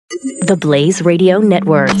the Blaze Radio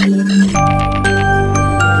Network.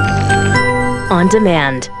 On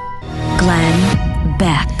demand. Glenn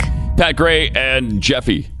Beck. Pat Gray and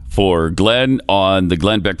Jeffy for Glenn on the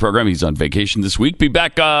Glenn Beck program. He's on vacation this week. Be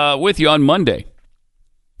back with you on Monday.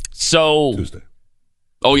 So Tuesday.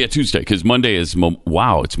 Oh, yeah, Tuesday, because Monday is,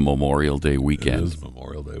 it's Memorial Day weekend. It is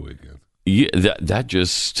Memorial Day weekend. Yeah, that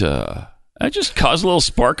just caused a little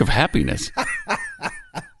spark of happiness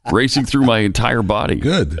racing through my entire body.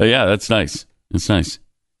 Good. Yeah, that's nice. That's nice.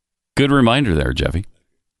 Good reminder there, Jeffy.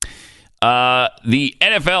 The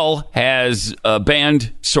NFL has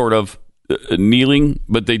banned sort of kneeling,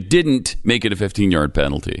 but they didn't make it a 15-yard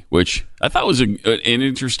penalty, which I thought was an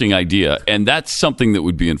interesting idea, and that's something that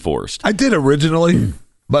would be enforced. I did originally,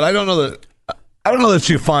 but I don't know that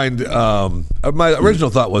you find. My original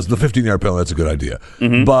thought was the 15-yard penalty. That's a good idea.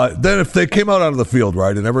 Mm-hmm. But then if they came out onto the field,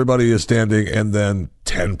 right, and everybody is standing, and then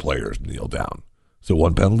 10 players kneel down, so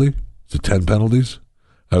one penalty? Is it 10 penalties?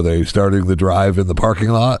 Are they starting the drive in the parking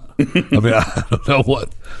lot? I mean, I don't know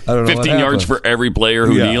what. 15 yards for every player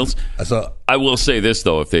who kneels. So I will say this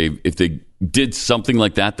though: if they did something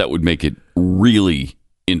like that, that would make it really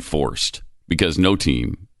enforced, because no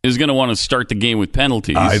team is going to want to start the game with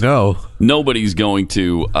penalties. I know nobody's going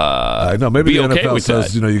to. I know. Maybe the okay NFL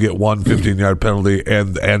says you get one 15-yard penalty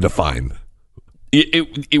and a fine.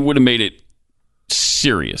 It would have made it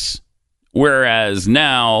serious, whereas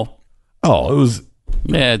now, it was.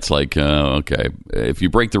 Yeah, it's like, okay, if you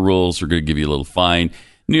break the rules, we're going to give you a little fine.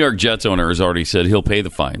 New York Jets owner has already said he'll pay the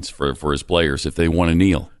fines for his players if they want to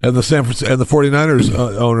kneel. And the 49ers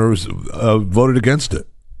owners voted against it.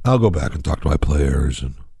 I'll go back and talk to my players,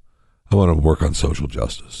 and I want to work on social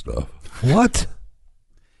justice stuff. What?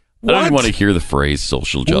 I don't even want to hear the phrase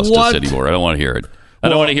social justice anymore. I don't want to hear it. I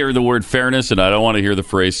don't want to hear the word fairness, and I don't want to hear the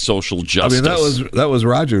phrase social justice. I mean, that was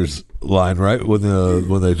Rodgers' line, right? When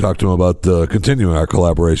they talked to him about continuing our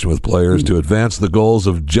collaboration with players to advance the goals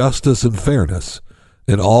of justice and fairness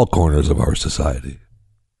in all corners of our society.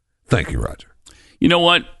 Thank you, Roger. You know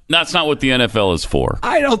what? That's not what the NFL is for.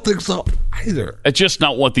 I don't think so either. It's just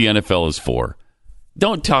not what the NFL is for.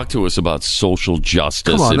 Don't talk to us about social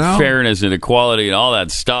justice and fairness and equality and all that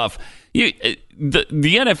stuff. The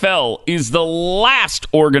NFL is the last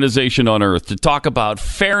organization on earth to talk about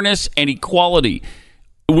fairness and equality.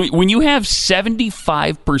 When you have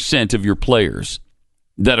 75% of your players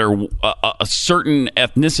that are a certain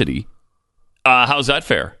ethnicity, how's that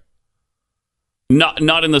fair?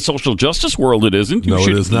 Not in the social justice world, it isn't. You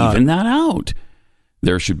should even that out.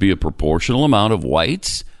 There should be a proportional amount of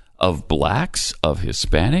whites, of blacks, of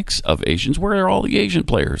Hispanics, of Asians. Where are all the Asian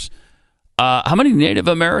players? How many Native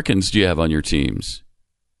Americans do you have on your teams?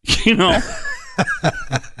 In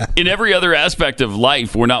every other aspect of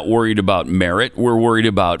life, we're not worried about merit. We're worried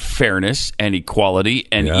about fairness and equality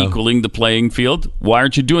and equaling the playing field. Why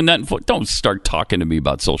aren't you doing that? Don't start talking to me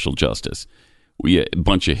about social justice. We a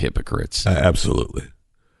bunch of hypocrites. Absolutely.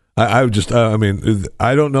 I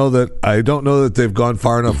don't know that they've gone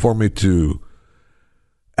far enough for me to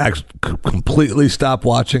completely stop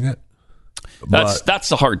watching it. That's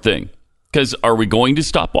the hard thing. Because are we going to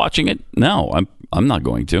stop watching it? No, I'm not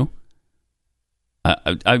going to.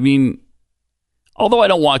 I mean, although I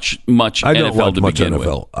don't watch much I NFL don't watch to much begin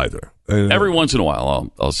NFL with. either. Every once in a while,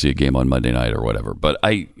 I'll see a game on Monday night or whatever. But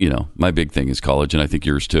my big thing is college, and I think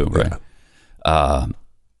yours too, right? Yeah.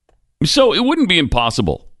 So it wouldn't be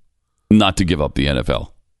impossible not to give up the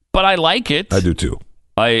NFL, but I like it. I do too.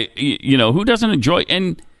 Who doesn't enjoy?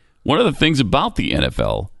 And one of the things about the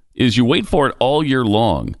NFL is you wait for it all year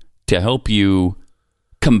long to help you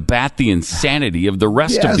combat the insanity of the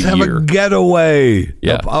rest of the year. Have a getaway,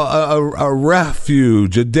 a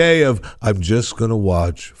refuge, a day of, I'm just going to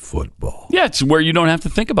watch football. Yeah, it's where you don't have to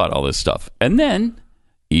think about all this stuff. And then,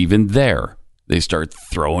 even there, they start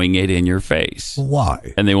throwing it in your face.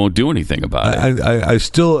 Why? And they won't do anything about it. I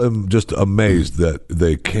still am just amazed that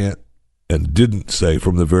they can't and didn't say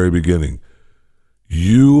from the very beginning,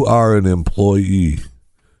 you are an employee.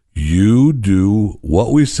 You do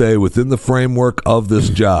what we say within the framework of this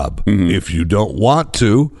job. Mm-hmm. If you don't want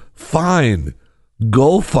to, fine.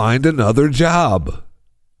 Go find another job.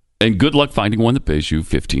 And good luck finding one that pays you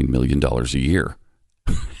 $15 million a year.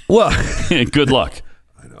 Well, good luck.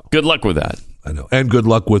 I know. Good luck with that. I know. And good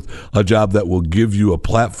luck with a job that will give you a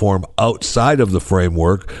platform outside of the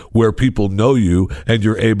framework where people know you and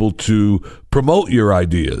you're able to promote your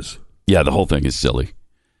ideas. Yeah, the whole thing is silly.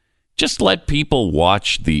 Just let people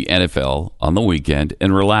watch the NFL on the weekend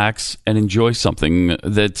and relax and enjoy something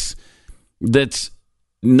that's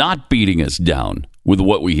not beating us down with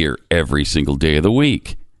what we hear every single day of the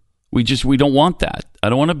week. We don't want that. I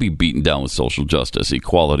don't want to be beaten down with social justice,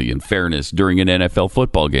 equality, and fairness during an NFL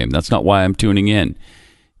football game. That's not why I'm tuning in.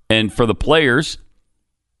 And for the players,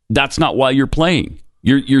 that's not why you're playing.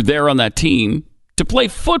 You're there on that team to play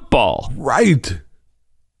football. Right.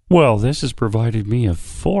 Well, this has provided me a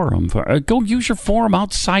forum. Go use your forum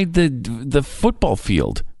outside the football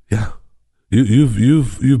field. Yeah.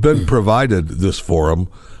 You've been provided this forum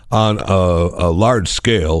on a large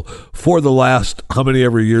scale for the last how many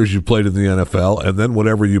ever years you played in the NFL, and then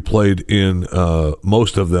whatever you played in.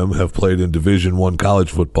 Most of them have played in Division I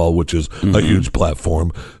college football, which is a huge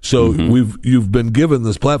platform. So you've been given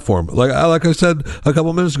this platform. Like I said a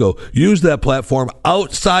couple minutes ago, use that platform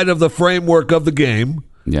outside of the framework of the game.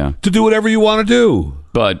 Yeah. To do whatever you want to do.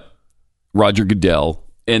 But Roger Goodell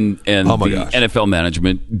and the NFL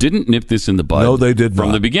management didn't nip this in the bud. No, they did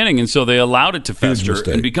from the beginning, and so they allowed it to fester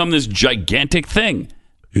and become this gigantic thing.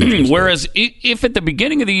 Whereas if at the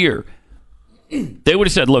beginning of the year they would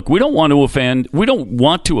have said, "Look, we don't want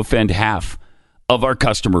to offend half of our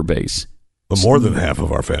customer base, but more than half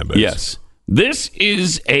of our fan base." Yes, this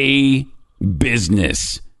is a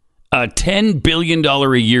business, a $10 billion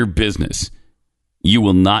a year business. You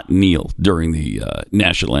will not kneel during the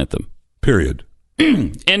national anthem. Period.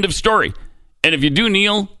 End of story. And if you do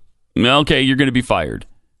kneel, okay, you're going to be fired.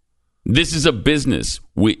 This is a business.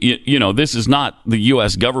 This is not the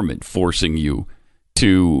U.S. government forcing you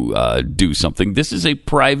to do something. This is a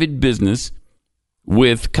private business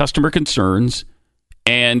with customer concerns,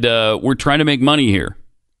 and we're trying to make money here.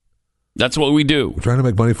 That's what we do. We're trying to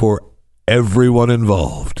make money for everyone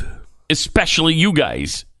involved. Especially you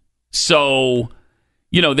guys. So,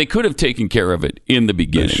 they could have taken care of it in the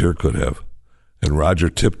beginning. They sure could have. And Roger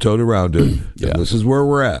tiptoed around it. Yeah. And this is where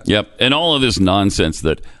we're at. Yep. And all of this nonsense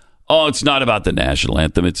that, it's not about the national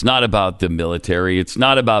anthem. It's not about the military. It's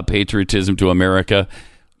not about patriotism to America.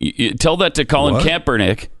 You tell that to Colin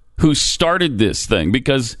Kaepernick, who started this thing,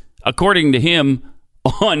 because according to him,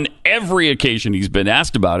 on every occasion he's been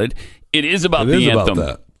asked about it, it is about the anthem. About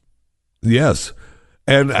that. Yes.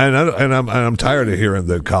 And I'm tired of hearing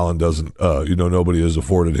that Colin doesn't, nobody has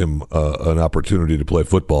afforded him an opportunity to play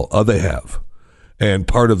football. They have. And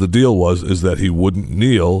part of the deal is that he wouldn't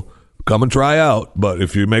kneel, come and try out, but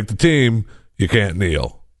if you make the team, you can't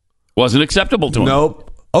kneel. Wasn't acceptable to him.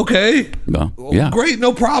 Nope. Okay. No. Yeah. Great,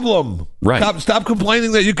 no problem. Right. Stop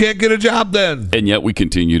complaining that you can't get a job then. And yet we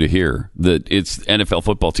continue to hear that it's NFL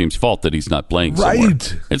football team's fault that he's not playing somewhere.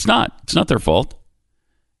 Right. It's not. It's not their fault.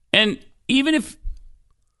 And even if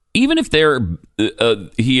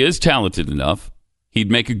he is talented enough,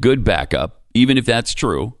 he'd make a good backup. Even if that's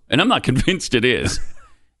true, and I'm not convinced it is,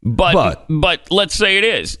 but let's say it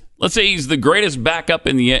is. Let's say he's the greatest backup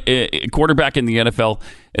in the quarterback in the NFL,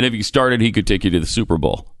 and if he started, he could take you to the Super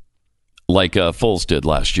Bowl, like Foles did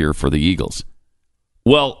last year for the Eagles.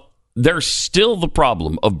 Well, there's still the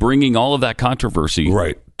problem of bringing all of that controversy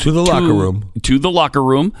to the locker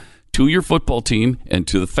room, to your football team, and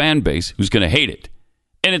to the fan base who's going to hate it,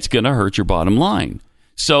 and it's going to hurt your bottom line.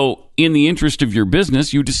 So, in the interest of your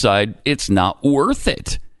business, you decide it's not worth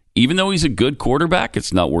it. Even though he's a good quarterback,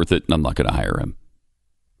 it's not worth it, and I'm not going to hire him.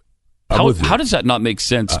 How does that not make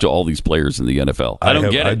sense to all these players in the NFL? I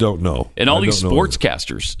don't get it. I don't know. And all these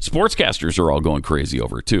sportscasters are all going crazy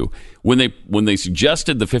over it, too. When they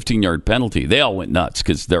suggested the 15-yard penalty, they all went nuts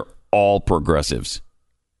because they're all progressives.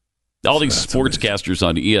 All these sportscasters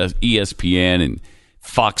on ESPN and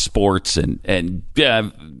Fox Sports and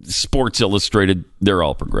Sports Illustrated, they're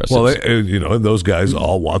all progressives. Well, and those guys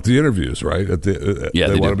all want the interviews, right? They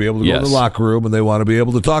want to be able to go in the locker room, and they want to be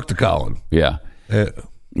able to talk to Colin. Yeah.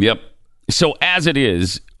 Yep. So as it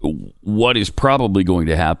is, what is probably going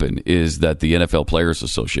to happen is that the NFL Players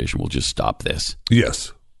Association will just stop this.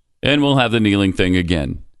 Yes. And we'll have the kneeling thing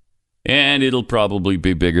again. And it'll probably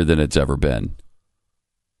be bigger than it's ever been.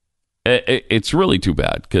 It's really too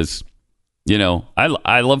bad because...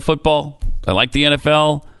 I love football. I like the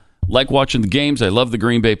NFL. Like watching the games. I love the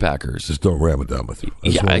Green Bay Packers. Just don't ram it down with you. I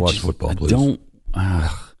just want to watch football, please. Don't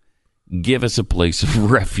give us a place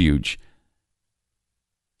of refuge.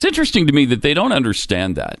 It's interesting to me that they don't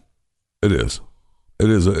understand that. It is. It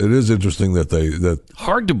is interesting that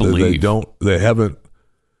hard to believe they haven't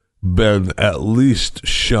been at least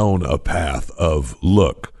shown a path of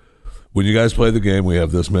look. When you guys play the game, we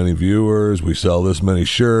have this many viewers, we sell this many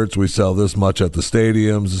shirts, we sell this much at the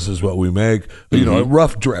stadiums, this is what we make. Mm-hmm. A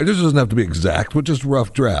rough draft. This doesn't have to be exact, but just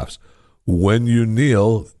rough drafts. When you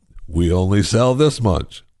kneel, we only sell this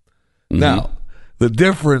much. Mm-hmm. Now, the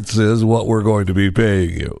difference is what we're going to be paying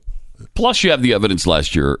you. Plus, you have the evidence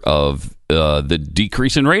last year of the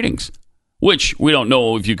decrease in ratings. which we don't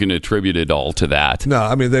know if you can attribute it all to that. No,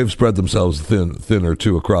 I mean, they've spread themselves thinner,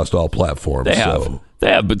 too, across all platforms. They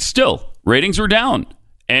have, but still, ratings were down.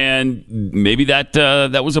 And maybe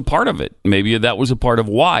that was a part of it. Maybe that was a part of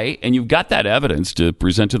why. And you've got that evidence to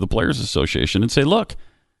present to the Players Association and say, look,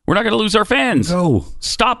 we're not going to lose our fans. No.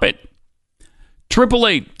 Stop it.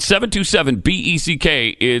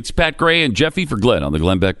 888-727-BECK. It's Pat Gray and Jeffy for Glenn on the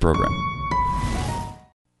Glenn Beck program.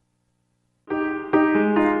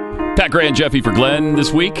 Pat Gray and Jeffy for Glenn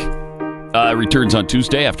this week. Returns on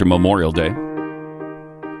Tuesday after Memorial Day.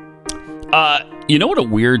 You know what a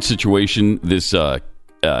weird situation this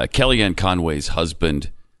Kellyanne Conway's husband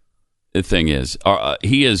thing is?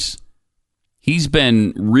 He's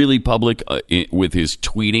been really public with his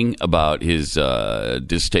tweeting about his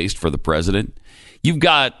distaste for the president. You've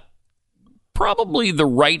got probably the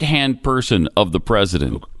right-hand person of the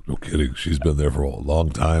president. No kidding. She's been there for a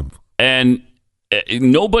long time. And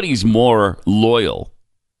nobody's more loyal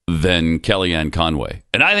than Kellyanne Conway.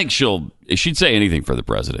 And I think she'd say anything for the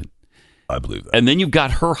president. I believe that. And then you've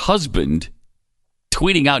got her husband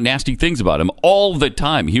tweeting out nasty things about him all the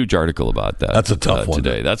time. Huge article about that. That's a tough one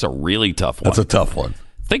today. That's a really tough one. That's a tough one.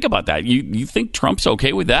 Think about that. You think Trump's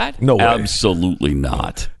okay with that? No way. Absolutely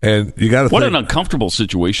not. And you got to what an uncomfortable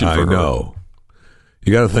situation for her. I know.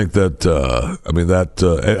 You got to think that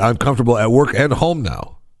I'm comfortable at work and home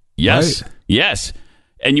now. Yes. Right? Yes.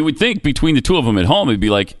 And you would think between the two of them at home, it'd be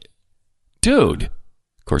like, dude.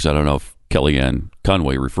 Of course, I don't know if Kellyanne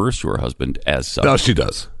Conway refers to her husband as such. No, she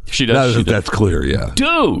does. She does. That's clear, yeah.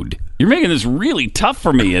 Dude, you're making this really tough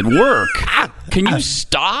for me at work. Can you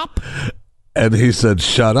stop? And he said,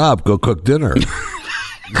 shut up, go cook dinner.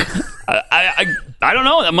 I don't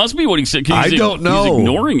know. That must be what he said. I don't know. He's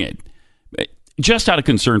ignoring it. Just out of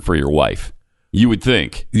concern for your wife, you would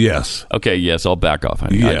think. Yes. Okay, yes, I'll back off,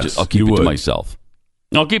 honey. Yes, I'll keep it to myself.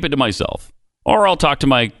 I'll keep it to myself. Or I'll talk to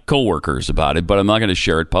my coworkers about it, but I'm not going to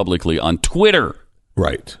share it publicly on Twitter.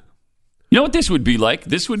 Right. You know what this would be like?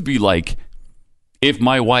 This would be like if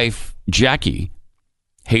my wife, Jackie,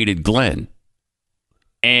 hated Glenn,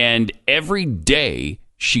 and every day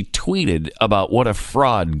she tweeted about what a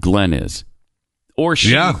fraud Glenn is. Or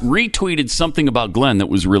she retweeted something about Glenn that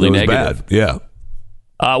was really negative. Bad. Yeah.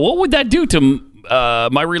 What would that do to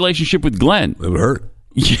my relationship with Glenn? It would hurt.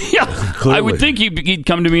 Yeah. Clearly. I would think he'd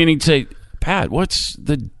come to me and he'd say, Pat, what's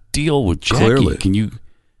the deal with Jackie? Clearly. Can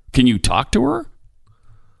you talk to her?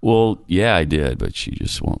 Well, yeah, I did, but she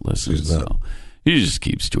just won't listen. So he just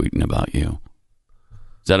keeps tweeting about you.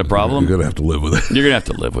 Is that a problem? You're going to have to live with it. You're going to have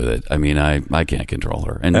to live with it. I mean, I can't control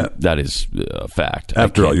her. And that is a fact.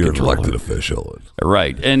 After all, you're an elected official.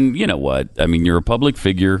 Right. And you know what? I mean, you're a public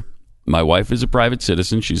figure. My wife is a private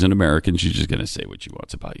citizen. She's an American. She's just going to say what she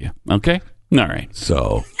wants about you. Okay? All right.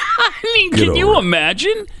 So. I mean, can you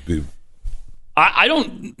imagine? I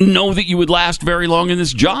don't know that you would last very long in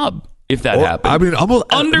this job if that happened. I mean, almost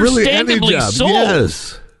understandably really any job. so.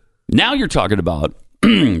 Yes. Now you're talking about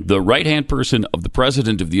the right-hand person of the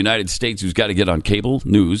president of the United States who's got to get on cable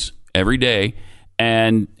news every day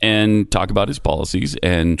and talk about his policies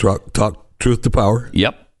and talk truth to power.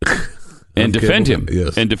 Yep. And defend him.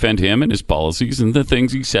 Yes. And defend him and his policies and the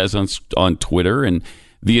things he says on Twitter and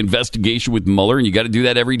the investigation with Mueller, and you got to do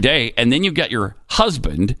that every day. And then you've got your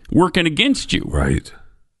husband working against you. Right.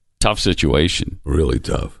 Tough situation. Really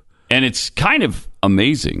tough. And it's kind of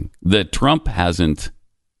amazing that Trump hasn't,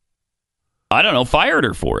 I don't know, fired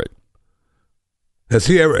her for it. Has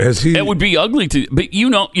he? It would be ugly to, but you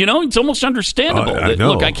know, it's almost understandable. I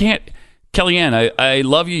know. Look, I can't, Kellyanne, I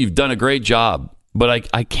love you. You've done a great job, but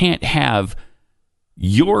I can't have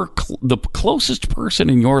the closest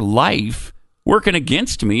person in your life working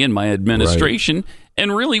against me in my administration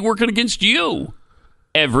and really working against you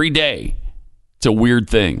every day. It's a weird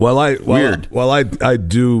thing. I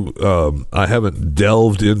haven't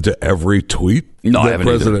delved into every tweet that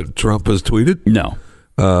President Trump has tweeted. No.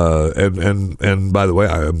 And by the way,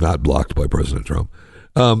 I am not blocked by President Trump.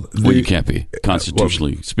 Well, you can't be.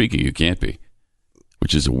 Constitutionally speaking, you can't be.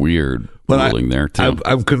 Which is a weird ruling there, too.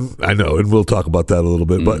 I know, and we'll talk about that a little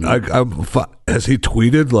bit. But has he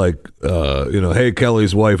tweeted, hey,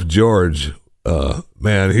 Kelly's wife, George,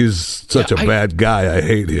 man, he's such a bad guy. I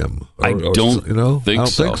hate him. I don't think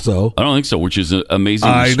so. I don't think so, which is an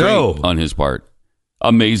amazing restraint on his part.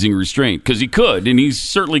 Amazing restraint, because he could, and he's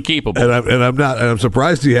certainly capable. And I'm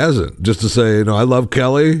surprised he hasn't. Just to say, I love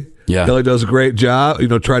Kelly. Yeah. Kelly does a great job.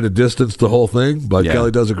 Try to distance the whole thing, but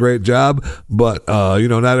Kelly does a great job. But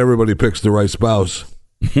not everybody picks the right spouse.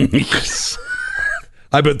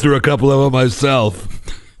 I've been through a couple of them myself.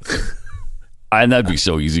 And that'd be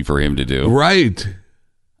so easy for him to do. Right.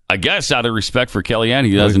 I guess out of respect for Kellyanne,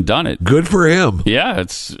 he hasn't done it. Good for him. Yeah,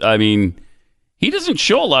 he doesn't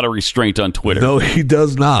show a lot of restraint on Twitter. No, he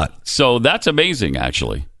does not. So that's amazing,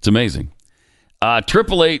 actually. It's amazing.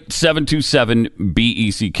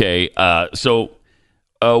 888-727-BECK. So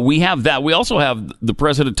we have that. We also have the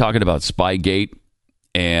president talking about Spygate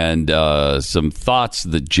and some thoughts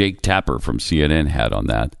that Jake Tapper from CNN had on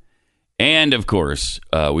that. And, of course,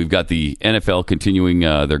 we've got the NFL continuing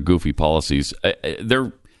their goofy policies.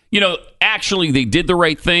 Actually, they did the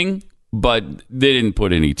right thing, but they didn't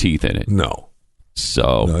put any teeth in it. No.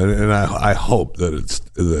 So, and I hope that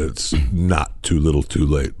it's not too little, too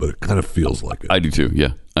late, but it kind of feels like it. I do too.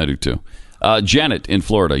 Yeah, I do too. Janet in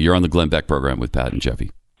Florida, you're on the Glenn Beck program with Pat and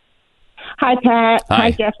Jeffy. Hi, Pat.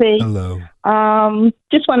 Hi, Jeffy. Hello.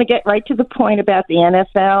 Just want to get right to the point about the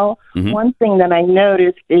NFL. Mm-hmm. One thing that I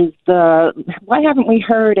noticed is why haven't we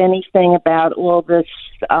heard anything about all this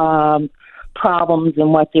problems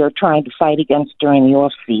and what they're trying to fight against during the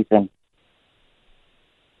off season?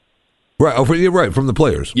 Right, right, from the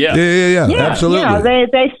players. Yeah, absolutely. Yeah,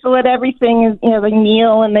 they split everything. They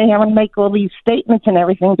kneel and they have to make all these statements and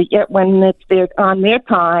everything. But yet, when it's on their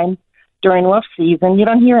time during off season, you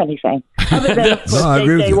don't hear anything. Other than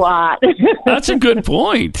they what? That's a good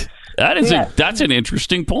point. That's an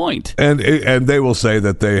interesting point. And they will say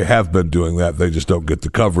that they have been doing that. They just don't get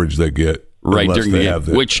the coverage they get right during the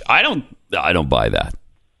game, which I don't buy that.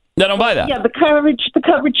 I don't buy that. Yeah, the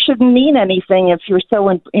coverage shouldn't mean anything if you're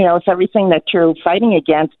if everything that you're fighting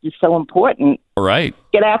against is so important. Right.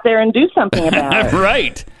 Get out there and do something about it.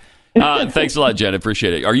 Right. Thanks a lot, Jen.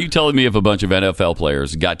 Appreciate it. Are you telling me if a bunch of NFL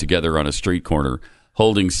players got together on a street corner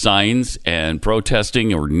holding signs and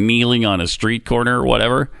protesting or kneeling on a street corner or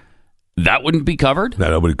whatever, that wouldn't be covered?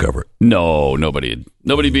 No, nobody covered. No, nobody'd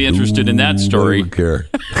be interested in that story. Nobody would care.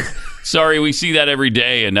 Sorry, we see that every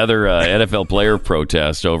day. Another NFL player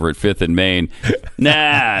protest over at 5th and Main.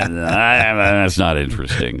 Nah, that's not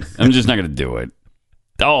interesting. I'm just not going to do it.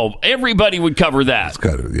 Oh, everybody would cover that.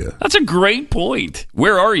 That's a great point.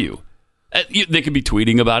 Where are you? They could be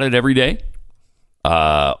tweeting about it every day,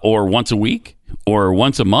 or once a week, or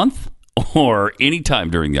once a month, or any time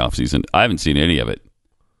during the offseason. I haven't seen any of it.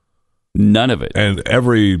 None of it. And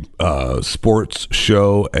every sports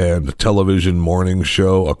show and television morning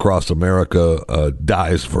show across America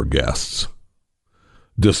dies for guests.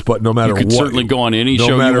 Despite no matter you could what, certainly go on any show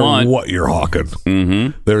you want. No matter what you're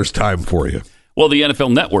hawking, there's time for you. Well, the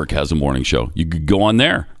NFL Network has a morning show. You could go on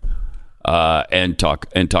there and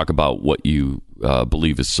talk about what you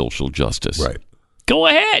believe is social justice. Right. Go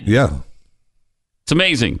ahead. Yeah. It's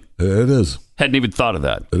amazing. It is. Hadn't even thought of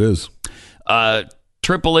that. It is.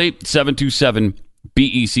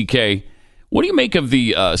 888-727-BECK. What do you make of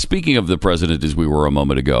the, speaking of the president as we were a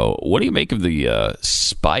moment ago, what do you make of the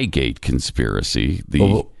Spygate conspiracy?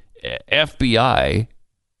 The FBI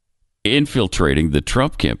infiltrating the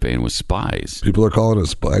Trump campaign with spies. People are calling it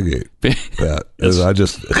Spygate. Pat.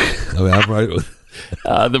 I'm right with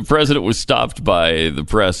the president was stopped by the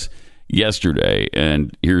press yesterday,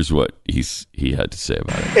 and here's what he had to say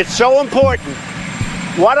about it. It's so important.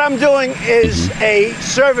 What I'm doing is a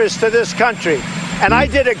service to this country. And I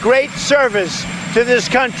did a great service to this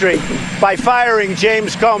country by firing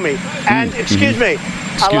James Comey. And, excuse me,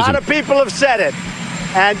 a lot of people have said it.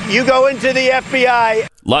 And you go into the FBI. A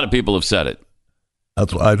lot of people have said it.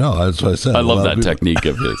 That's what I know. That's what I said. I love that technique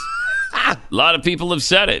of his. A lot of people have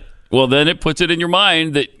said it. Well, then it puts it in your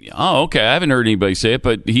mind that, oh, okay, I haven't heard anybody say it,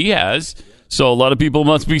 but he has. So a lot of people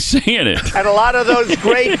must be saying it. And a lot of those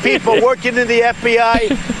great people working in the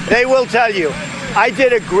FBI, they will tell you, I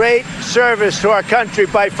did a great service to our country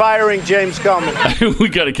by firing James Comey. We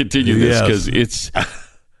got to continue this because it's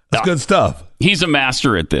good stuff. He's a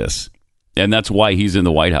master at this, and that's why he's in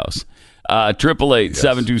the White House.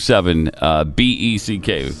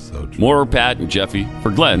 888-727-BECK. So more Pat and Jeffy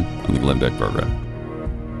for Glenn on the Glenn Beck program.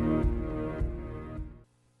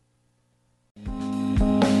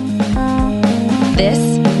 This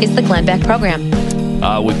is the Glenn Beck program.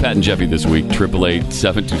 With Pat and Jeffy this week,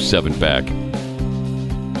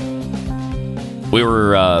 888-727-BECK. We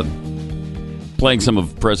were playing some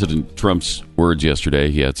of President Trump's words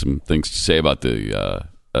yesterday. He had some things to say about the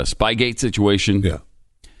Spygate situation. Yeah.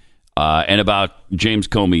 And about James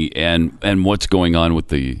Comey and what's going on with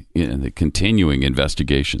the continuing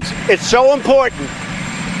investigations. It's so important.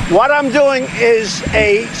 What I'm doing is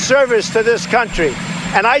a service to this country.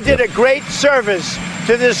 And I did a great service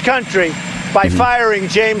to this country by firing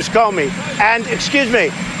James Comey. And, excuse me,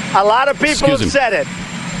 a lot of people have said it.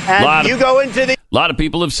 And you go into the... A lot of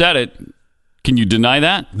people have said it. Can you deny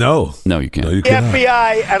that? No. No, you can't. No, you The cannot.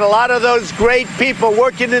 FBI and a lot of those great people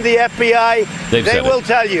working in the FBI, they will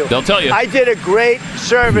tell you. They'll tell you. I did a great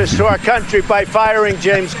service to our country by firing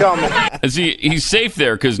James Comey. He's safe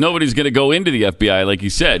there because nobody's going to go into the FBI, like he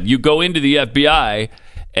said. You go into the FBI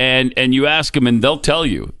and you ask them, and they'll tell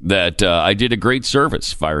you that I did a great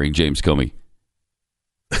service firing James Comey.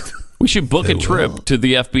 We should book a trip to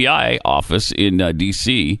the FBI office in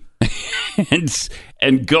D.C.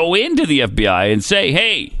 and go into the FBI and say,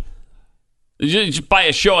 hey, just by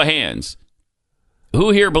a show of hands, who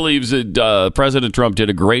here believes that President Trump did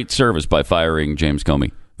a great service by firing James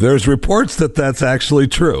Comey? There's reports that that's actually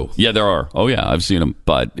true. Yeah, there are. Oh, yeah, I've seen them.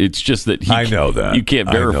 But it's just that I know that. You can't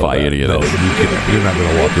verify any of no, this. You can't. You're not going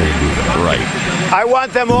to walk in and do that. Right. I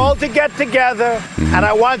want them all to get together, and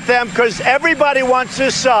I want them, because everybody wants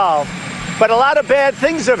this solved. But a lot of bad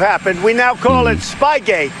things have happened. We now call it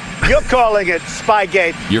Spygate. You're calling it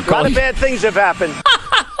Spygate. A lot of bad things have happened.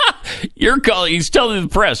 He's telling the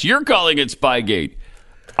press, you're calling it Spygate.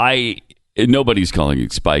 Nobody's calling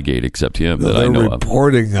it Spygate except him that I know They're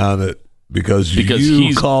reporting on it because you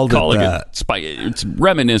he's called calling it that. Spygate. It's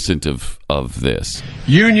reminiscent of this.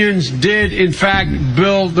 Unions did, in fact,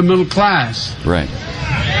 build the middle class. Right.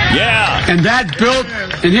 Yeah. And that built,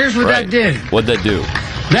 and here's what that did. What'd that do?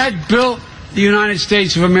 That built the United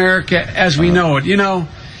States of America as we know it. You know,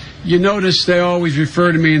 you notice they always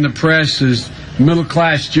refer to me in the press as Middle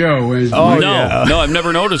Class Joe. No, I've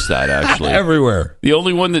never noticed that, actually. Everywhere. The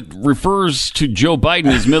only one that refers to Joe Biden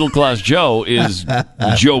as Middle Class Joe is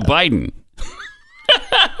Joe Biden.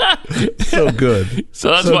 So good.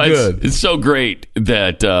 So that's why it's so great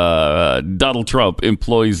that Donald Trump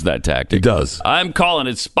employs that tactic. He does. I'm calling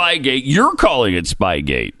it Spygate. You're calling it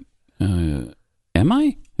Spygate. Am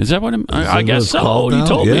I? Is that what I guess so. You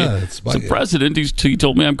told me. It's the president. He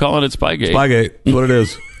told me I'm calling it Spygate. Spygate. That's what it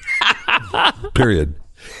is. Period.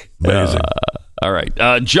 Amazing. All right.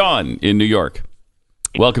 John in New York.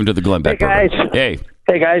 Welcome to the Glenn Beck program. Hey.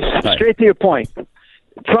 Hey, guys. Hi. Straight to your point.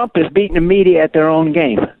 Trump is beating the media at their own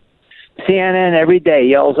game. CNN every day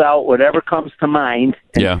yells out whatever comes to mind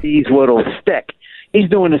and sees what'll stick. He's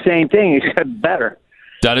doing the same thing, except better.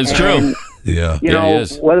 That is true. Yeah. You know,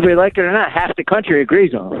 whether we like it or not, half the country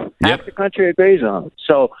agrees on him. Half the country agrees on him.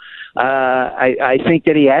 So I think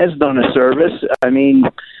that he has done a service. I mean,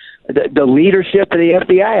 the leadership of the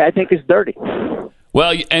FBI, I think, is dirty.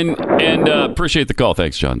 Well, and appreciate the call.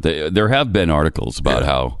 Thanks, John. There have been articles about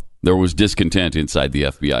how there was discontent inside the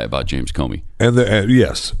FBI about James Comey. And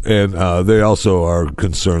they also are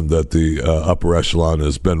concerned that the upper echelon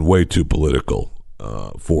has been way too political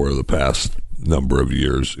for the past number of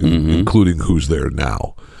years, including who's there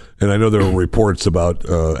now. And I know there are reports about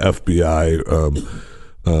FBI,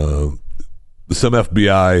 some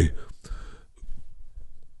FBI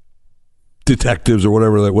detectives or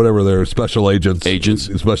whatever they're special agents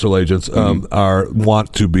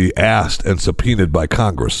want to be asked and subpoenaed by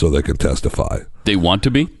Congress so they can testify. They want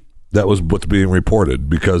to be? That was what's being reported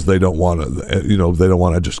because they don't want to, they don't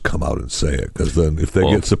want to just come out and say it because then if they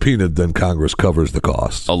get subpoenaed, then Congress covers the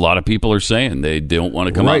costs. A lot of people are saying they don't want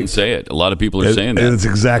to come out and say it. A lot of people are saying that. And that's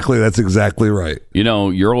exactly right.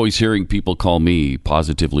 You're always hearing people call me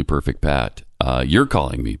Positively Perfect Pat. You're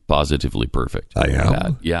calling me Positively Perfect. I am.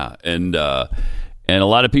 Pat. Yeah, and a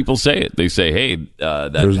lot of people say it. They say, "Hey,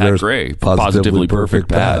 there's Pat Gray, Positively Perfect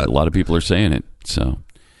Pat." A lot of people are saying it. So,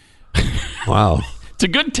 wow. It's a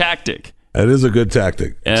good tactic. It is a good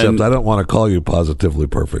tactic, except I don't want to call you Positively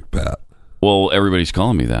Perfect, Pat. Well, everybody's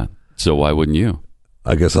calling me that, so why wouldn't you?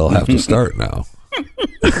 I guess I'll have to start now.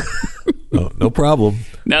 No problem.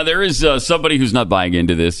 Now, there is somebody who's not buying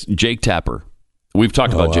into this, Jake Tapper. We've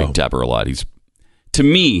talked about Jake Tapper a lot. To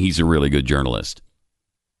me, he's a really good journalist.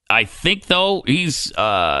 I think, though, he's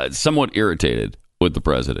somewhat irritated with the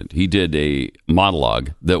president. He did a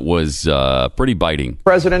monologue that was pretty biting.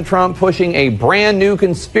 President Trump pushing a brand new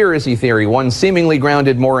conspiracy theory, one seemingly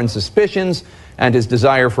grounded more in suspicions and his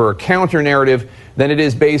desire for a counter-narrative than it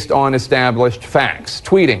is based on established facts.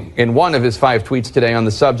 Tweeting in one of his 5 tweets today on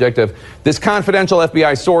the subject of this confidential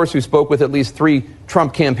FBI source who spoke with at least 3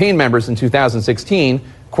 Trump campaign members in 2016,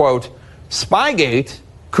 quote, Spygate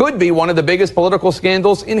could be one of the biggest political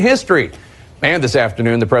scandals in history. And this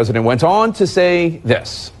afternoon, the president went on to say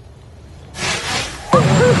this. What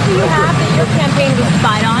proof do you have that your campaign was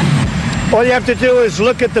spied on? All you have to do is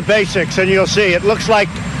look at the basics and you'll see it looks like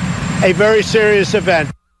a very serious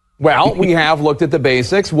event. Well, we have looked at the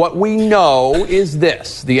basics. What we know is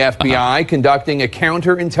this. The FBI conducting a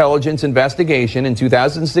counterintelligence investigation in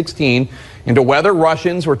 2016 into whether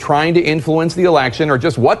Russians were trying to influence the election or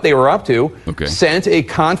just what they were up to, sent a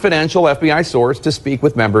confidential FBI source to speak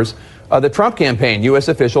with members the Trump campaign. U.S.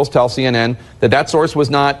 officials tell CNN that source was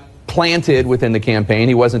not planted within the campaign.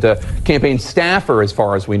 He wasn't a campaign staffer, as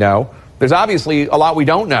far as we know. There's obviously a lot we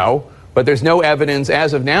don't know, but there's no evidence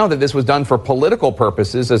as of now that this was done for political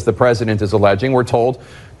purposes, as the president is alleging. We're told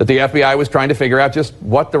that the FBI was trying to figure out just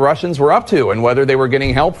what the Russians were up to and whether they were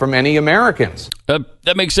getting help from any Americans.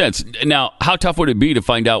 That makes sense. Now, how tough would it be to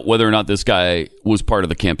find out whether or not this guy was part of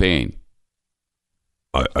the campain?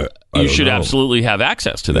 You should absolutely have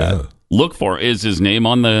access to that. Yeah. Look for, is his name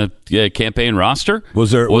on the campaign roster?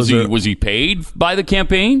 Was he paid by the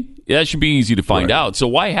campaign? That should be easy to find out. So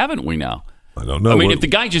why haven't we now? I don't know. I mean, if the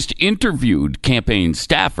guy just interviewed campaign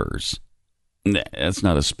staffers, that's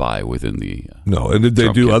not a spy within the no. And did they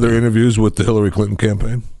Trump do campaign. Other interviews with the Hillary Clinton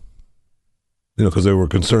campaign? Because they were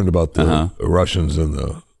concerned about the Russians in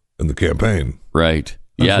the campaign. Right.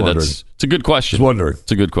 It's a good question. Just wondering.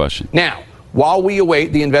 It's a good question. Now, while we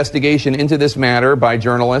await the investigation into this matter by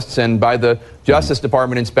journalists and by the Justice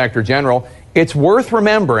Department Inspector General, it's worth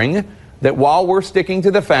remembering that while we're sticking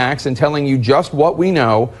to the facts and telling you just what we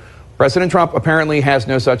know, President Trump apparently has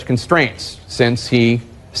no such constraints, since he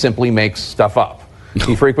simply makes stuff up.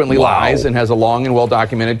 He frequently lies and has a long and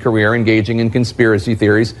well-documented career engaging in conspiracy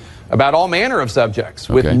theories about all manner of subjects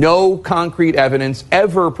with no concrete evidence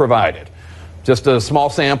ever provided. Just a small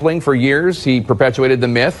sampling. For years, he perpetuated the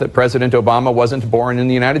myth that President Obama wasn't born in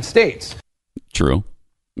the United States. True.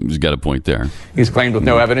 He's got a point there. He's claimed with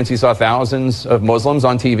no evidence he saw thousands of Muslims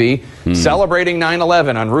on TV celebrating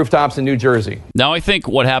 9/11 on rooftops in New Jersey. Now, I think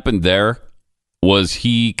what happened there was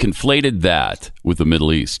he conflated that with the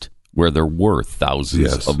Middle East, where there were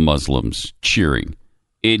thousands of Muslims cheering.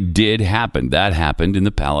 It did happen. That happened in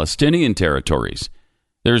the Palestinian territories.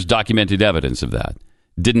 There's documented evidence of that.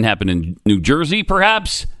 Didn't happen in New Jersey,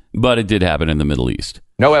 perhaps, but it did happen in the Middle East.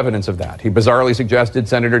 No evidence of that. He bizarrely suggested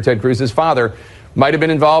Senator Ted Cruz's father might have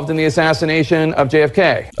been involved in the assassination of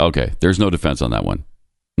JFK. Okay, there's no defense on that one.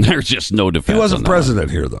 There's just no defense. He wasn't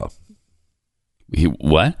president here, though.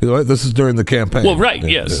 What? This is during the campaign. Well, right,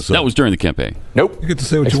 yes. That was during the campaign. Nope. You get to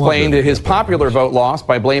say what you want. Explained his popular vote loss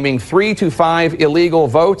by blaming 3 to 5 illegal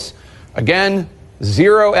votes. Again,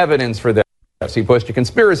 zero evidence for this. He pushed a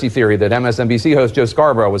conspiracy theory that MSNBC host Joe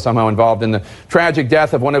Scarborough was somehow involved in the tragic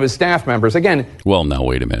death of one of his staff members. Again. Well, now,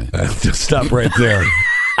 wait a minute. Just stop right there.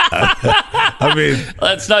 I mean,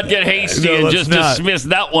 let's not get hasty and just dismiss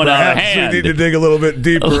that one out of hand. We need to dig a little bit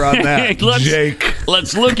deeper on that, Jake.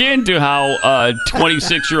 Let's look into how a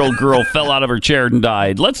 26-year-old girl fell out of her chair and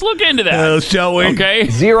died. Let's look into that. Shall we? Okay.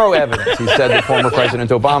 Zero evidence. He said that former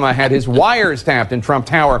President Obama had his wires tapped in Trump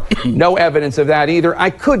Tower. No evidence of that either. I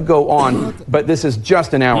could go on, but this is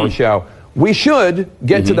just an hour show. We should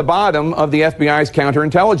get to the bottom of the FBI's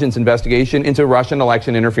counterintelligence investigation into Russian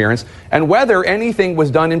election interference and whether anything was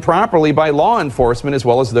done improperly by law enforcement as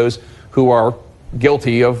well as those who are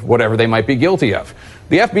guilty of whatever they might be guilty of.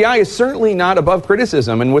 The FBI is certainly not above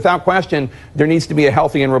criticism, and without question, there needs to be a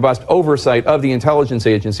healthy and robust oversight of the intelligence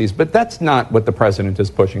agencies, but that's not what the president is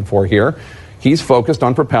pushing for here. He's focused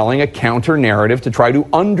on propelling a counter-narrative to try to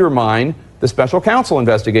undermine the special counsel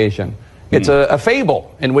investigation. It's a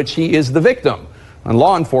fable in which he is the victim, and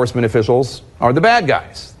law enforcement officials are the bad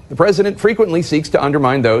guys. The president frequently seeks to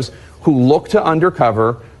undermine those who look to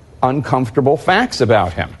uncover uncomfortable facts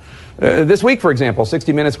about him. This week, for example,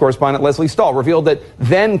 60 Minutes correspondent Leslie Stahl revealed that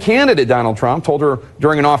then-candidate Donald Trump told her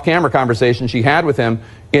during an off-camera conversation she had with him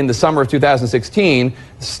in the summer of 2016.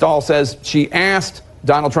 Stahl says she asked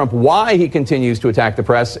Donald Trump why he continues to attack the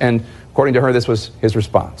press, and according to her, this was his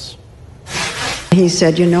response. He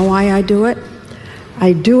said, you know why I do it?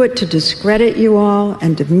 I do it to discredit you all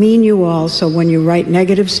and demean you all, so when you write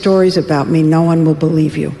negative stories about me, no one will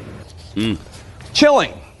believe you.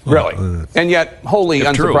 Chilling, really. And yet wholly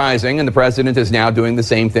unsurprising, and the president is now doing the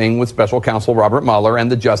same thing with special counsel Robert Mueller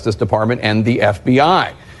and the Justice Department and the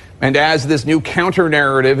FBI. And as this new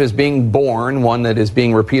counter-narrative is being born, one that is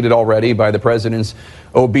being repeated already by the president's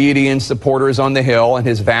obedient supporters on the Hill and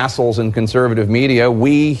his vassals in conservative media,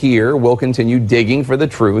 we here will continue digging for the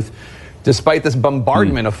truth despite this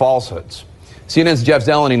bombardment of falsehoods. CNN's Jeff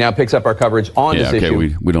Zeleny now picks up our coverage on this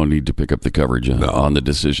issue. We don't need to pick up the coverage on the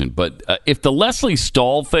decision. But if the Leslie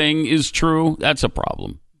Stahl thing is true, that's a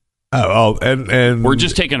problem. And we're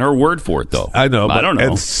just taking her word for it, though. I know. I don't know.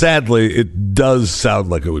 And sadly, it does sound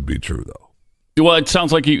like it would be true, though. Well, it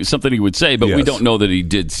sounds like something he would say, but we don't know that he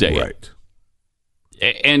did say it.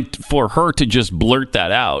 And for her to just blurt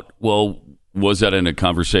that out, well, was that in a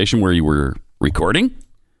conversation where you were recording?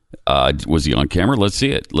 Was he on camera? Let's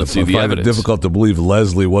see it. Let's see the evidence. I find it difficult to believe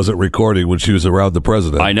Leslie wasn't recording when she was around the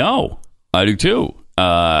president. I know. I do, too.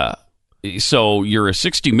 So you're a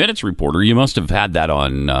 60 Minutes reporter. You must have had that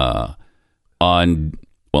on on,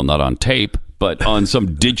 well, not on tape, but on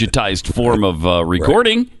some digitized form of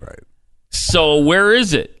recording. Right. So where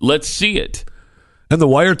is it? Let's see it. And the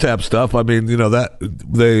wiretap stuff, I mean,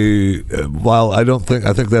 that while I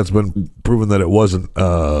think that's been proven that it wasn't,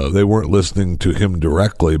 they weren't listening to him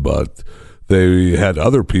directly, but they had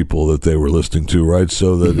other people that they were listening to, right?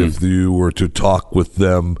 So that if you were to talk with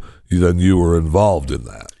them, then you were involved in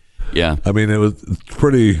that. Yeah. I mean, it was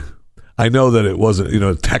pretty, I know that it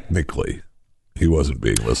wasn't, technically he wasn't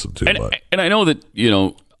being listened to. And I know that,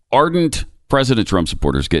 ardent President Trump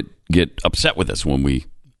supporters get upset with us when we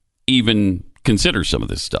even consider some of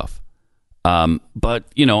this stuff. But,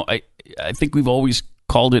 I think we've always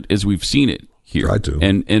called it as we've seen it here. Try to.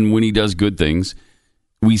 And when he does good things,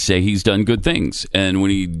 we say he's done good things. And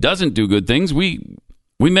when he doesn't do good things, we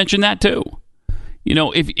mention that too.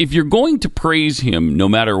 If you're going to praise him no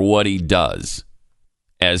matter what he does,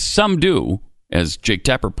 as some do, as Jake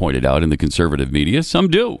Tapper pointed out in the conservative media, some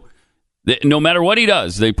do. No matter what he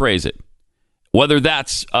does, they praise it. Whether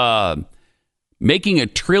that's making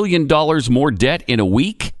 $1 trillion more debt in a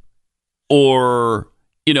week, or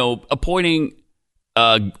appointing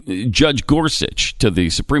Judge Gorsuch to the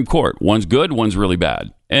Supreme Court. One's good, one's really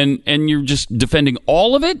bad, and you're just defending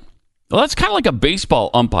all of it. Well, that's kind of like a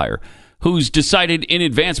baseball umpire who's decided in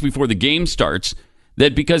advance before the game starts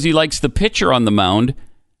that because he likes the pitcher on the mound,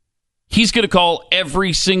 he's going to call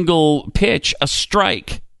every single pitch a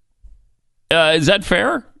strike. Is that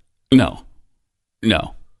fair? No.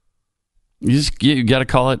 You got to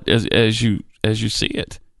call it as you see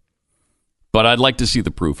it. But I'd like to see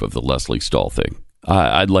the proof of the Lesley Stahl thing.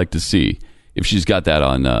 I'd like to see if she's got that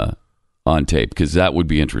on tape, because that would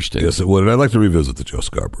be interesting. Yes, it would. And I'd like to revisit the Joe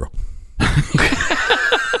Scarborough.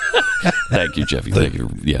 Thank you, Jeffy. Thank you.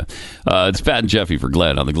 Yeah, it's Pat and Jeffy for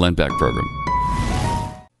Glenn on the Glenn Beck program.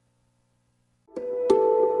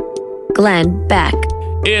 Glenn Beck.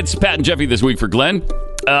 It's Pat and Jeffy this week for Glenn.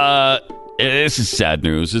 This is sad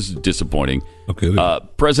news. This is disappointing. Okay.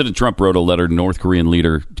 President Trump wrote a letter to North Korean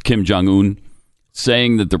leader Kim Jong-un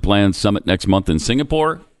saying that their planned summit next month in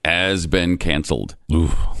Singapore has been canceled.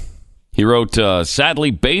 Oof. He wrote,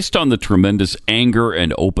 sadly, based on the tremendous anger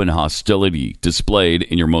and open hostility displayed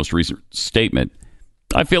in your most recent statement,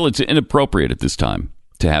 I feel it's inappropriate at this time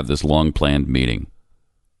to have this long-planned meeting.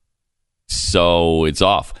 So it's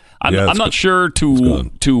off. I'm not sure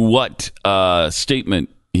to what statement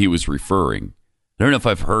he was referring. I don't know if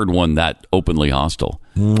I've heard one that openly hostile.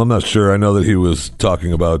 I'm not sure. I know that he was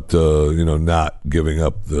talking about not giving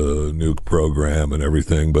up the nuke program and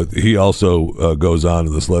everything, but he also goes on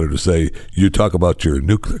in this letter to say, you talk about your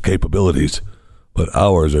nuclear capabilities, but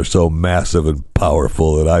ours are so massive and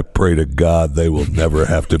powerful that I pray to God they will never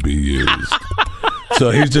have to be used.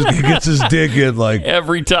 So he gets his dig in like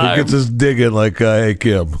every time. He gets his dig in like, hey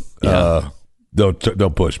Kim,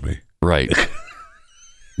 don't push me. Right.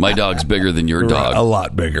 My dog's bigger than your dog. A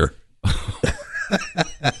lot bigger.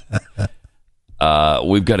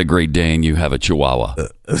 We've got a Great Dane. You have a Chihuahua.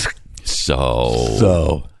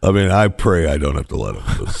 So, I mean, I pray I don't have to let him.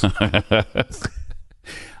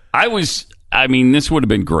 This would have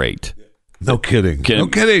been great. No kidding. No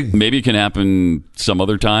kidding. Maybe it can happen some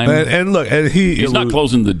other time. And look, and he's not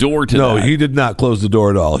closing the door to that. No, he did not close the door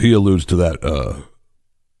at all. He alludes to that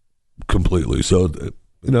completely. So,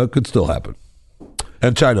 it could still happen.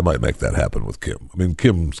 And China might make that happen with Kim. I mean,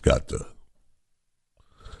 Kim's got to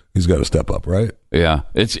step up, right? Yeah.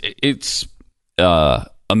 It's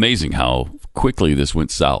amazing how quickly this went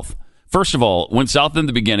south. First of all, went south in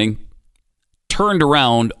the beginning, turned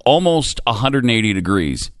around almost 180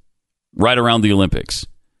 degrees right around the Olympics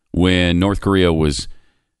when North Korea was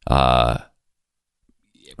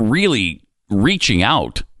really reaching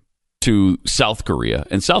out to South Korea.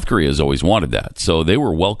 And South Korea has always wanted that. So they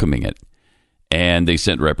were welcoming it. And they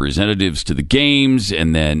sent representatives to the games.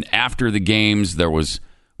 And then after the games, there was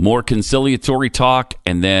more conciliatory talk.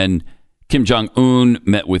 And then Kim Jong-un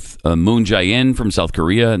met with Moon Jae-in from South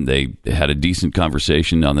Korea. And they had a decent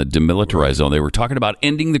conversation on the demilitarized zone. They were talking about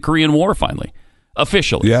ending the Korean War finally,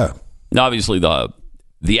 officially. Yeah. Now, obviously,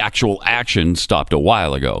 the actual action stopped a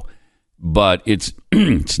while ago. But it's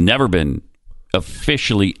never been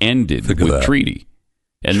officially ended with treaty.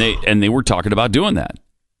 And they were talking about doing that.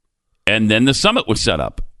 And then the summit was set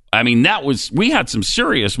up. I mean, we had some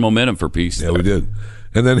serious momentum for peace. Yeah, we did.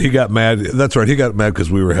 And then he got mad. That's right. He got mad because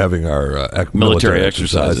we were having our military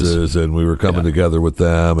exercises, and we were coming together with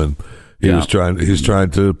them. And he's trying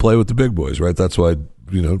to play with the big boys, right? That's why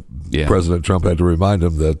President Trump had to remind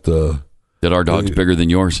him that our dog's bigger than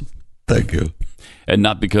yours. Thank you. And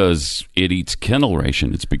not because it eats kennel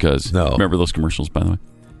ration. It's because remember those commercials, by the way.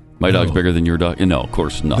 My dog's bigger than your dog? No, of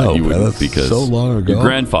course not. No, you wouldn't, that's because so long ago. your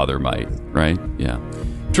grandfather might, right? Yeah.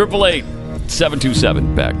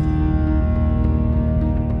 888-727 Beck.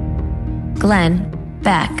 Glenn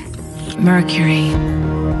Beck. Mercury.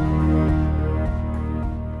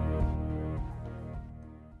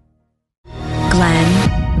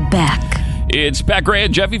 Glenn Beck. It's Pat Gray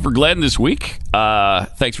and Jeffy for Glenn this week.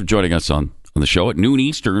 Thanks for joining us on the show at noon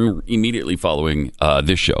Eastern, immediately following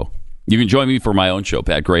this show. You can join me for my own show,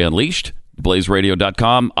 Pat Gray Unleashed,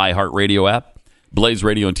 BlazeRadio.com, iHeartRadio app, Blaze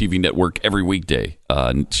Radio and TV Network every weekday,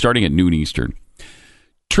 starting at noon Eastern.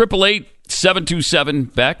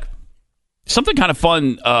 888-727 Beck. Something kind of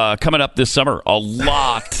fun coming up this summer. A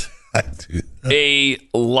lot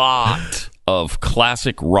of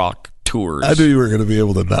classic rock tours. I knew you were going to be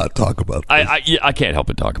able to not talk about this. I can't help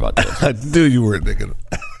but talk about this. I knew you weren't thinking.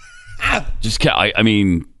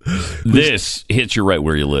 This hits you right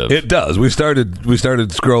where you live. It does. We started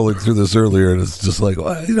scrolling through this earlier, and it's just like,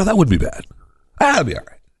 well, that wouldn't be bad. That'd be all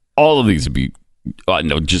right. All of these would be,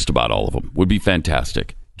 just about all of them would be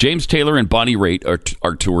fantastic. James Taylor and Bonnie Raitt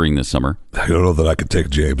are touring this summer. I don't know that I could take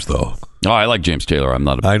James, though. Oh, I like James Taylor. I'm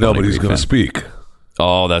not a I know, Bonnie but he's Raitt going to fan. speak.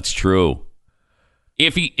 Oh, that's true.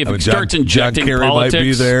 If he starts injecting John Kerry politics, might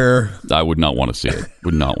be there. I would not want to see it.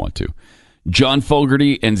 Would not want to. John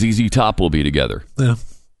Fogerty and ZZ Top will be together. Yeah.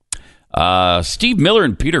 Steve Miller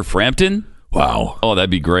and Peter Frampton. Wow. Oh, that'd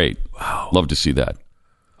be great. Wow. Love to see that.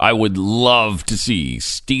 I would love to see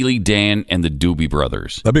Steely Dan and the Doobie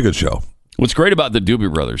Brothers. That'd be a good show. What's great about the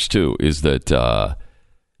Doobie Brothers, too, is that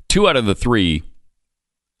 2 out of the 3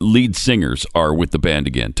 lead singers are with the band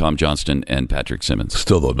again, Tom Johnston and Patrick Simmons.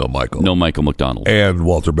 Still, though, no Michael. No Michael McDonald. And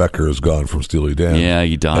Walter Becker is gone from Steely Dan. Yeah,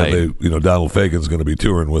 he died. And Donald Fagen's going to be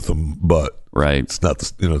touring with them, but right. It's not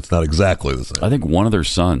it's not exactly the same. I think one of their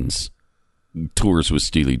sons tours with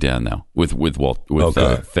Steely Dan now, with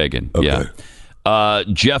Fagen. Okay. Yeah.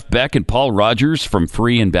 Jeff Beck and Paul Rogers from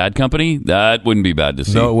Free and Bad Company. That wouldn't be bad to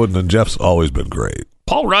see. No, it wouldn't. And Jeff's always been great.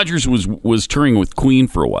 Paul Rogers was touring with Queen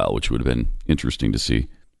for a while, which would have been interesting to see.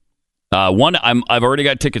 One I've already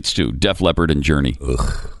got tickets to, Def Leppard and Journey.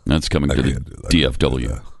 Ugh, that's coming to the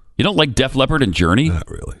DFW. You don't like Def Leppard and Journey? Not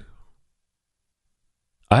really.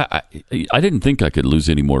 I didn't think I could lose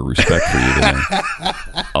any more respect for you than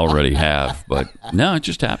I already have, but no, it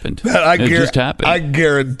just happened. It just happened. I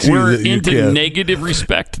guarantee we're that you into can. Negative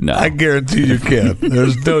respect now. I guarantee you can.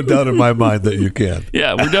 There's no doubt in my mind that you can.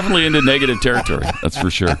 Yeah, we're definitely into negative territory. That's for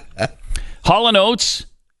sure. Hall & Oates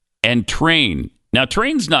and Train. Now,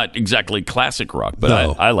 Train's not exactly classic rock, but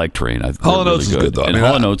No. I like Train. Hall & Oates is good, though. And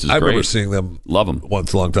Hall & Oates is I great. remember seeing them. Love them.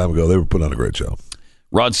 Once a long time ago. They were putting on a great show.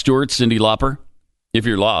 Rod Stewart, Cyndi Lauper. If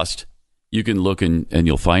you're lost, you can look and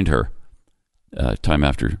you'll find her time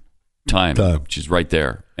after time. She's right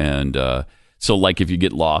there. And so, like, if you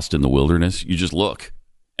get lost in the wilderness, you just look.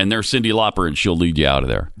 And there's Cyndi Lauper, and she'll lead you out of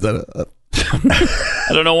there.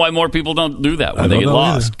 I don't know why more people don't do that when they get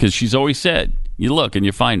lost, because she's always said, you look and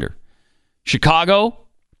you find her. Chicago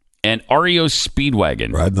and REO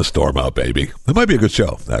Speedwagon. Riding the storm out, baby. That might be a good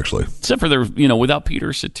show, actually. Except for their, without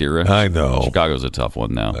Peter Cetera. I know. Chicago's a tough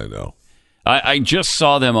one now. I know. I just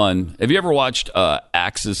saw them on. Have you ever watched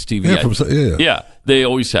Axis TV? Yeah. They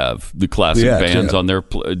always have the classic bands on their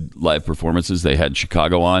live performances. They had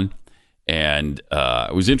Chicago on, and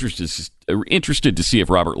I was interested to see if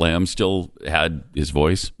Robert Lamb still had his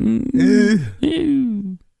voice.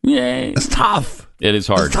 It's tough. It is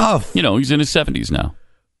hard. It's tough. He's in his 70s now.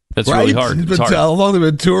 That's right? really hard. It's hard. How long they've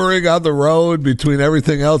been touring on the road between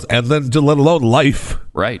everything else, and then to let alone life.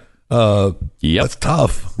 Right. Yep. That's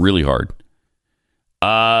tough. Really hard.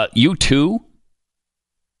 U2.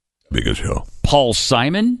 Big a show. Paul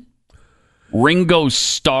Simon. Ringo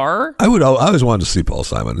Starr. I always wanted to see Paul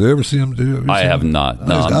Simon. Did you ever see him? I have not.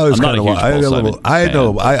 No, I was I'm not a huge Paul Simon fan. I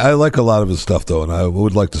know. I like a lot of his stuff, though, and I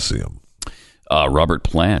would like to see him. Robert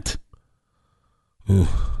Plant.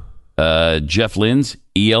 Jeff Lynne's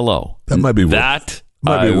ELO. That might be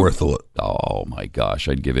worth a look. Oh my gosh,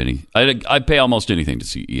 I'd pay almost anything to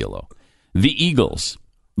see ELO. The Eagles,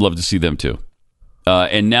 love to see them too.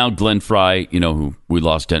 And now Glenn Frey, who we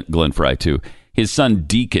lost Glenn Frey too. His son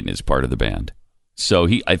Deacon is part of the band. So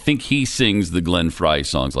I think he sings the Glenn Frey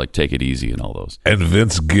songs like "Take It Easy" and all those. And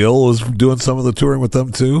Vince Gill is doing some of the touring with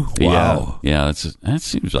them too. Wow, yeah, that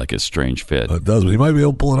seems like a strange fit. It does, but he might be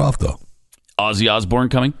able to pull it off though. Ozzy Osbourne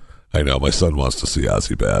coming. I know my son wants to see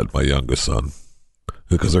Ozzy bad. My youngest son,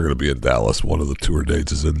 because they're going to be in Dallas. One of the tour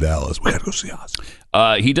dates is in Dallas. We got to go see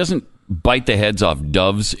Ozzy. He doesn't bite the heads off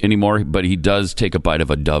doves anymore, but he does take a bite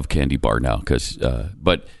of a Dove candy bar now.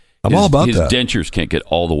 But I'm all about his that. His dentures can't get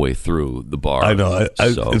all the way through the bar. I know.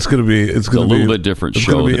 So it's going to be. It's going to be a little bit different. It's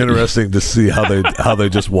show going to be interesting to see how they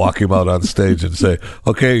just walk him out on stage and say,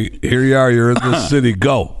 "Okay, here you are. You're in this city.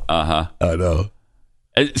 Go." I know.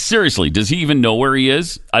 Seriously, does he even know where he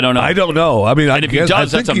is? I don't know. I don't know. I mean, and if he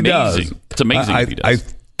does, that's amazing. It's amazing if he does. I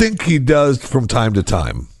think he does from time to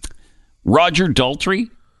time. Roger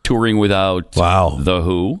Daltrey touring without The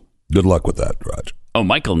Who. Good luck with that, Roger. Oh,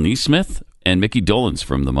 Michael Nesmith and Mickey Dolenz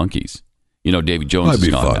from the Monkees. You know, Davy Jones is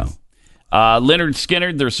gone now. Leonard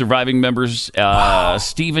Skinner, their surviving members.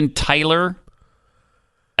 Steven Tyler.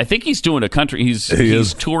 I think he's doing a country.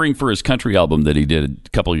 He's touring for his country album that he did a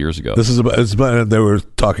couple of years ago. This is about. They were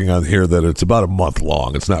talking on here that it's about a month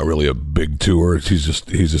long. It's not really a big tour. He's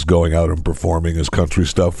just going out and performing his country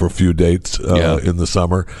stuff for a few dates in the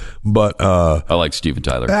summer. But I like Steven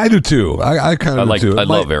Tyler. I do too. I kind of do too. I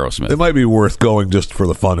love Aerosmith. It might be worth going just for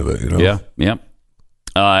the fun of it. You know? Yeah.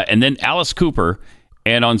 And then Alice Cooper,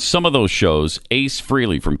 and on some of those shows, Ace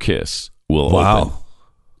Frehley from Kiss will open.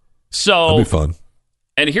 So that'll be fun.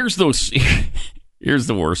 And here's the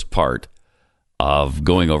worst part of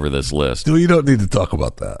going over this list. You don't need to talk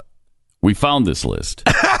about that. We found this list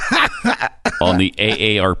on the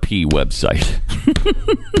AARP website.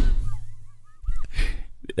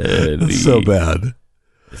 It's so bad.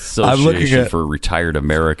 Association for Retired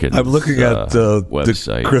Americans. I'm looking at the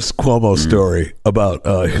Chris Cuomo story about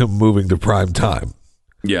him moving to prime time.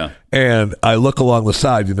 Yeah. And I look along the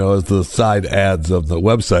side, as the side ads of the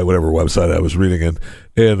website, whatever website I was reading in,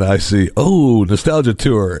 and I see, Nostalgia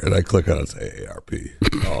Tour, and I click on it, it's AARP.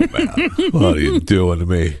 Oh, man. What are you doing to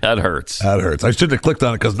me? That hurts. I shouldn't have clicked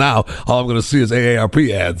on it because now all I'm going to see is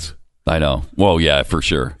AARP ads. I know. Well, yeah, for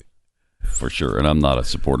sure. For sure. And I'm not a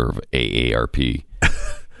supporter of AARP.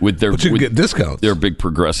 But you can get discounts. Their big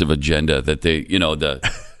progressive agenda that they,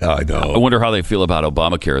 I know. I wonder how they feel about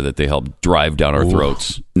Obamacare that they helped drive down our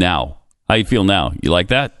throats now. How you feel now? You like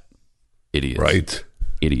that? Idiots. Right.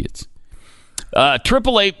 Idiots.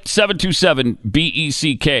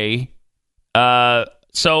 888-727-BECK.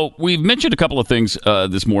 So we've mentioned a couple of things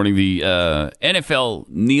this morning. The NFL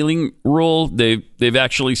kneeling rule. They've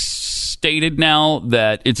actually stated now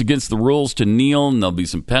that it's against the rules to kneel, and there'll be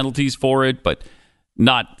some penalties for it, but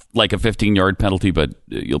not like a 15-yard penalty, but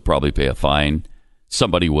you'll probably pay a fine.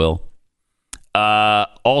 Somebody will.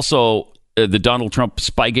 Also, the Donald Trump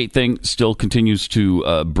Spygate thing still continues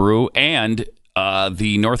to brew, and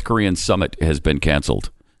the North Korean summit has been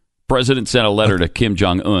canceled. President sent a letter to Kim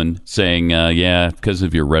Jong-un saying, because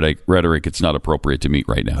of your rhetoric, it's not appropriate to meet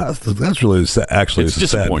right now. That's really actually it's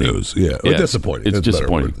disappointing. Sad news. Yeah, disappointing. It's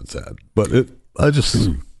disappointing. Better word than sad. But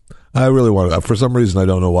I really wanted. For some reason, I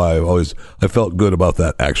don't know why. I felt good about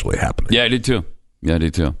that actually happening. Yeah, I did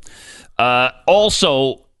too.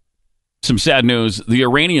 Also, some sad news. The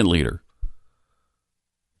Iranian leader,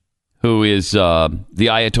 who is the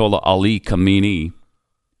Ayatollah Ali Khamenei,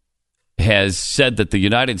 has said that the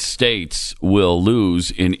United States will lose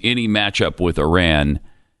in any matchup with Iran,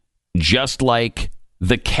 just like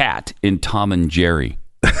the cat in Tom and Jerry.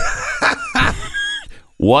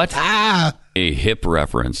 What? A hip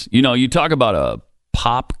reference. You talk about a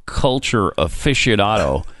pop culture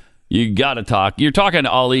aficionado. You got to talk. You're talking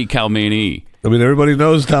Ali Khamenei. I mean, everybody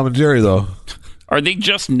knows Tom and Jerry, though. Are they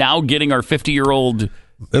just now getting our 50-year-old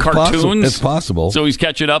cartoons? It's possible. So he's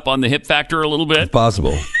catching up on the hip factor a little bit? It's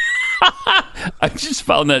possible. I just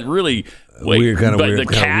found that really weird, kind of weird. The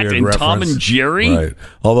cat and reference. Tom and Jerry? Right.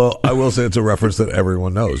 Although, I will say it's a reference that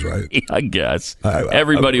everyone knows, right? I guess.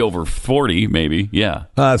 Everybody over 40, maybe. Yeah.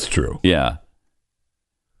 That's true. Yeah.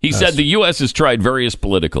 He said the U.S. has tried various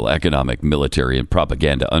political, economic, military, and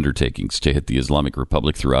propaganda undertakings to hit the Islamic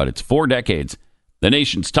Republic throughout its 4 decades. The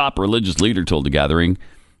nation's top religious leader told the gathering,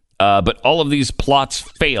 but all of these plots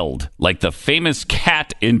failed. Like the famous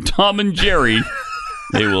cat in Tom and Jerry,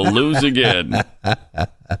 they will lose again.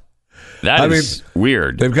 That is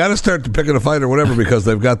weird. They've got to start picking a fight or whatever because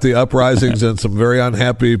they've got the uprisings and some very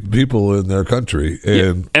unhappy people in their country.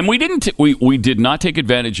 And we didn't. We did not take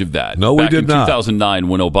advantage of that. No, we did not. Back in 2009,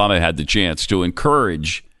 when Obama had the chance to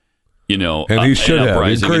encourage, and he should have.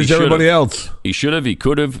 He encouraged everybody else. He should have. He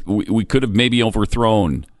could have. We could have maybe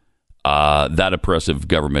overthrown that oppressive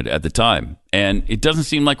government at the time. And it doesn't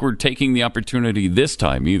seem like we're taking the opportunity this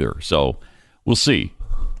time either. So we'll see.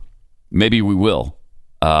 Maybe we will.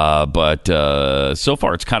 But so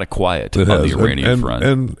far, it's kind of quiet on the Iranian front.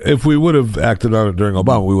 And if we would have acted on it during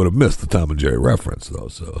Obama, we would have missed the Tom and Jerry reference, though.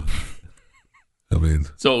 So,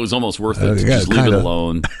 so it was almost worth it to just leave it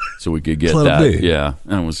alone so we could get that. Yeah,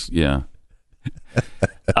 and it was. Yeah.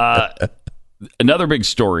 another big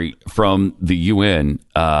story from the UN.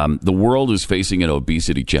 The world is facing an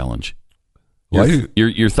obesity challenge.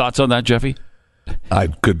 Your thoughts on that, Jeffy? I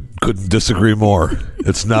couldn't disagree more.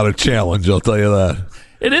 It's not a challenge, I'll tell you that.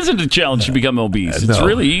 It isn't a challenge to become obese. It's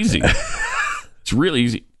really easy. It's really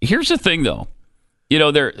easy. Here's the thing, though. You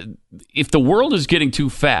know, if the world is getting too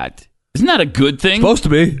fat, isn't that a good thing? It's supposed to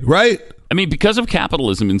be, right? I mean, because of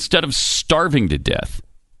capitalism, instead of starving to death,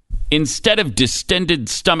 instead of distended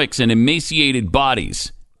stomachs and emaciated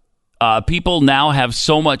bodies, people now have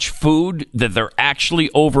so much food that they're actually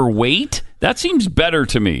overweight. That seems better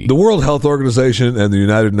to me. The World Health Organization and the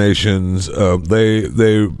United Nations,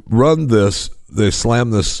 they run this. They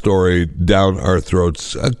slam this story down our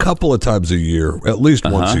throats a couple of times a year, at least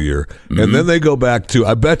once a year. Mm-hmm. And then they go back to,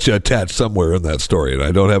 I bet you attached somewhere in that story, and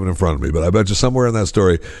I don't have it in front of me, but I bet you somewhere in that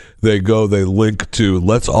story, they link to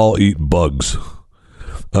let's all eat bugs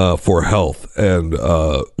for health and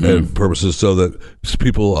purposes so that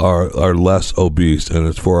people are less obese, and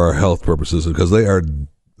it's for our health purposes because they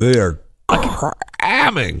are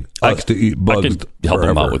cramming us to eat bugs. I can help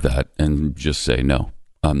them out with that and just say no.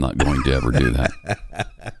 I'm not going to ever do that.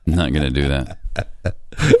 I'm not going to do that.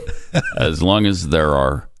 As long as there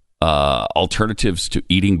are alternatives to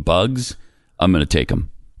eating bugs, I'm going to take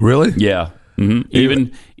them. Really? Yeah. Mm-hmm.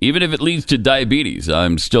 Even if it leads to diabetes,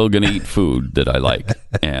 I'm still going to eat food that I like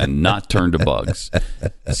and not turn to bugs.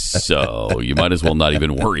 So you might as well not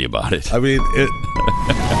even worry about it. I mean,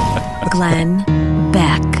 Glenn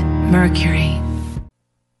Beck, Mercury.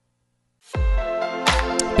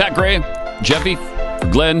 Pat Gray, Jeffy,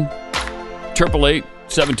 Glenn,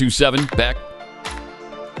 888-727 Beck.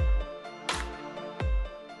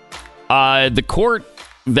 The court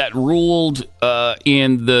that ruled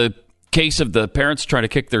in the case of the parents trying to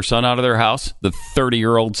kick their son out of their house, the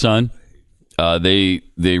 30-year-old son, they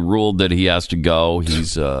ruled that he has to go.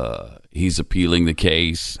 He's appealing the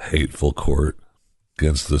case. Hateful court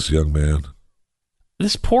against this young man.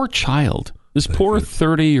 This poor child. This poor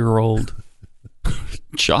 30-year-old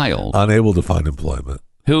child. Unable to find employment.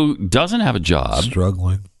 Who doesn't have a job.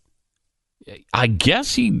 Struggling. I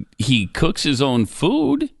guess he cooks his own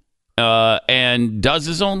food and does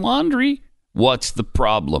his own laundry. What's the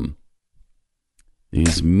problem?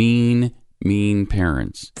 These mean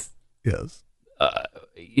parents. Yes.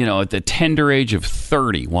 At the tender age of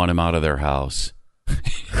 30, want him out of their house.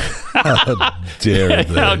 How dare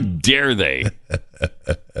they? How dare they?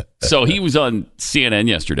 So he was on CNN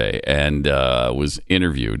yesterday and was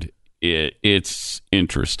interviewed. It's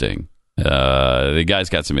interesting. The guy's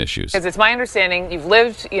got some issues. Because it's my understanding you've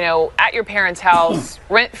lived, at your parents' house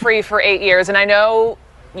rent-free for 8 years, and I know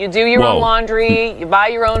you do your own laundry, you buy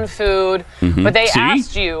your own food, but they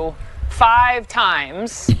asked you 5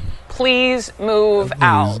 times, please move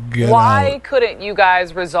out. Why couldn't you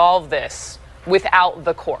guys resolve this without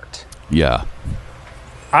the court? Yeah.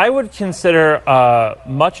 I would consider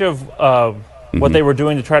much of what they were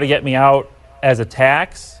doing to try to get me out as a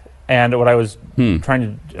tax, and what I was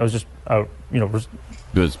trying to, I was just, you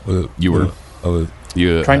were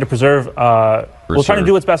trying to preserve, trying to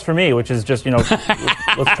do what's best for me, which is just, let's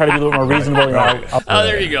try to be a little more reasonable.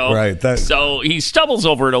 There you go. Right. So he stumbles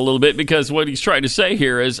over it a little bit because what he's trying to say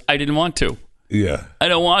here is, I didn't want to. Yeah. I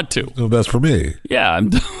don't want to. It's the best for me. Yeah.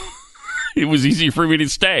 It was easy for me to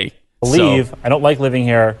stay. Leave. I don't like living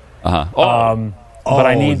here. But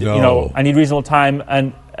I need, I need reasonable time.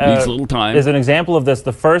 And needs a little time. As an example of this,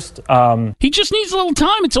 the first... he just needs a little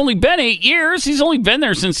time. It's only been 8 years. He's only been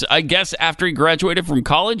there since, I guess, after he graduated from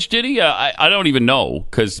college, did he? I don't even know,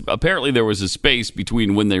 because apparently there was a space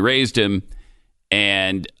between when they raised him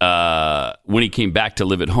and when he came back to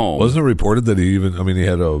live at home. Wasn't it reported that he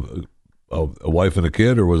had a wife and a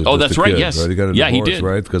kid, or was it just that's a right, kid? yes. Right? He got a divorce, he did.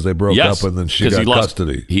 Right? Because they broke up and then she got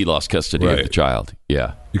custody. He lost custody of the child,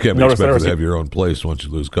 yeah. You can't be expected to have your own place once you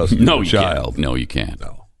lose custody of a child. No, you can't.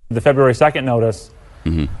 No. The February 2nd notice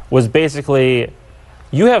was basically,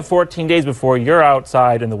 you have 14 days before you're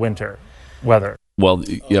outside in the winter weather. Well,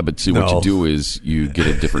 yeah, but see, what you do is you get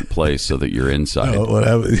a different place so that you're inside.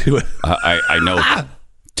 I know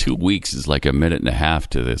 2 weeks is like a minute and a half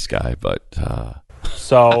to this guy, but...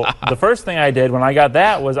 So the first thing I did when I got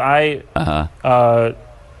that was I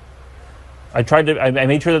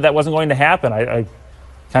made sure that wasn't going to happen. I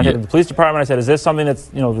contacted the police department. I said, is this something that's,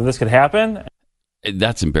 this could happen?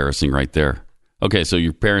 That's embarrassing right there. Okay, so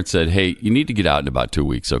your parents said, hey, you need to get out in about 2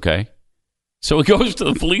 weeks, okay? So it goes to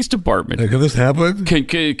the police department. Hey, can this happen?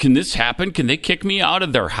 Can this happen? Can they kick me out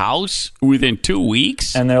of their house within 2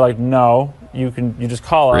 weeks? And they're like, no, you just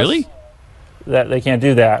call us. Really? That they can't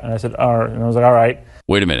do that. And I said, all right. And I was like, all right.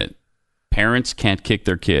 Wait a minute. Parents can't kick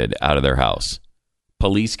their kid out of their house,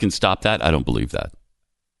 police can stop that? I don't believe that.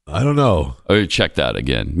 I don't know. Check that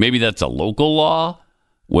again. Maybe that's a local law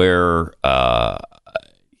where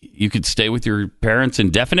you could stay with your parents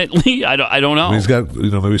indefinitely. I don't know. He's got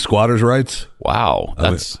maybe squatters' rights. Wow,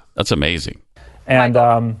 that's amazing. And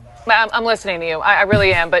I'm listening to you. I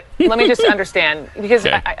really am. But let me just understand, because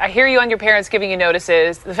Okay. I hear you on your parents giving you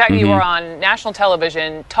notices. The fact that you were on national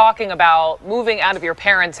television talking about moving out of your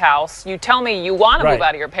parents' house. You tell me you want to move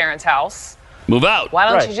out of your parents' house. Move out. Why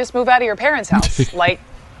don't you just move out of your parents' house, like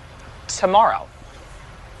tomorrow?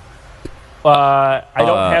 I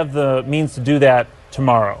don't have the means to do that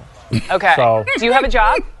tomorrow. Okay. So, do you have a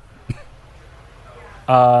job?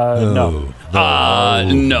 No.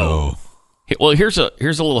 No. Well, here's a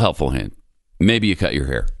little helpful hint. Maybe you cut your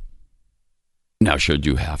hair. Now, should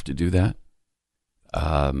you have to do that?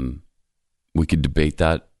 We could debate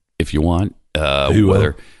that if you want.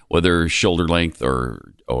 Whether shoulder length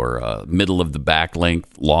or middle of the back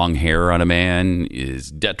length, long hair on a man is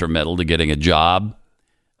detrimental to getting a job,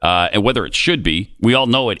 and whether it should be. We all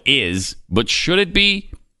know it is, but should it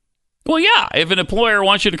be? Well, yeah. If an employer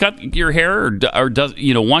wants you to cut your hair or does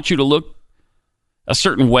want you to look a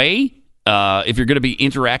certain way, if you're going to be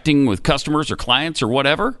interacting with customers or clients or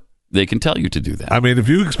whatever, they can tell you to do that. I mean, if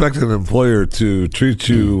you expect an employer to treat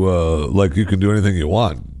you like you can do anything you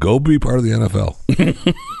want, go be part of the NFL.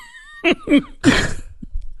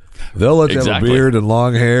 They'll let you have a beard and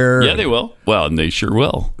long hair. Yeah, they will. Well, and they sure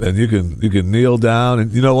will. And you can kneel down,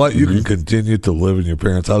 and you know what? You can continue to live in your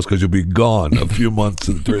parents' house because you'll be gone a few months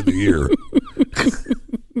during the year.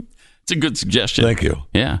 It's a good suggestion. Thank you.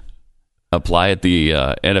 Yeah. Apply at the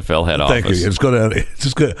NFL head office. Thank you. Just go to.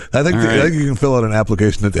 Just go. I think you can fill out an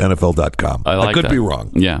application at NFL.com. I could be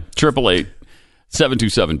wrong. Yeah.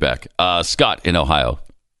 888-727-BECK. Scott in Ohio.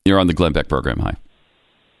 You're on the Glenn Beck program.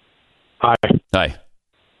 Hi. Hi.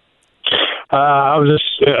 I was just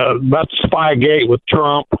about the Spygate with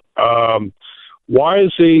Trump. Why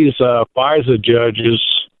is these FISA judges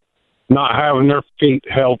not having their feet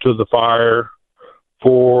held to the fire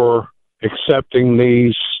for accepting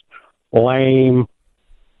these lame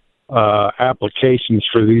applications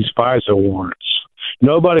for these FISA warrants?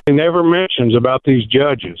 Nobody never mentions about these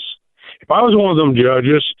judges. If I was one of them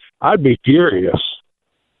judges, I'd be furious.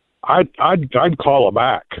 I'd call it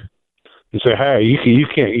back and say, hey, you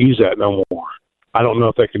can't use that no more. I don't know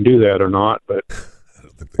if they can do that or not, but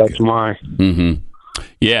that's my... Mm-hmm.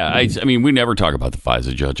 Yeah, I mean, we never talk about the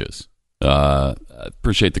FISA judges.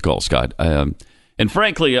 Appreciate the call, Scott. And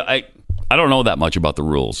frankly, I don't know that much about the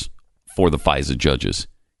rules for the FISA judges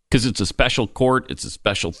because it's a special court. It's a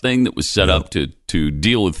special thing that was set up to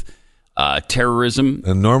deal with terrorism.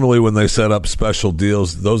 And normally when they set up special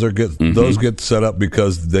deals, those get set up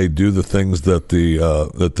because they do the things that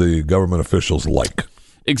the government officials like.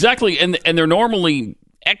 Exactly, and they're normally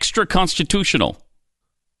extra constitutional.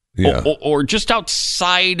 Yeah. Or just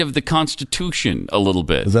outside of the Constitution a little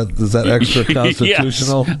bit. Is that extra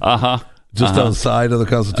constitutional? Yes. Uh-huh. Just outside of the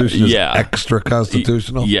Constitution is extra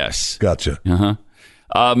constitutional? Yes. Gotcha.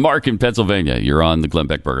 Uh-huh. Mark in Pennsylvania, you're on the Glenn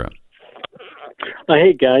Beck program.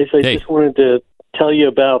 Hey, guys. I just wanted to tell you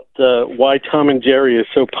about why Tom and Jerry is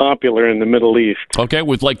so popular in the Middle East. Okay,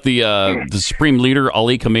 with like the supreme leader,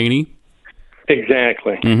 Ali Khamenei?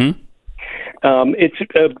 Exactly. Mm-hmm.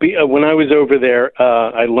 When I was over there,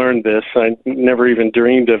 I learned this. I never even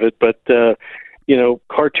dreamed of it, but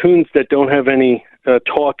cartoons that don't have any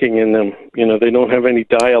talking in them, they don't have any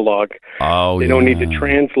dialogue. Oh, they don't need to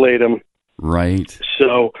translate them. Right.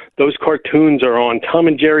 So those cartoons are on. Tom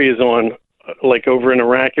and Jerry is on, like over in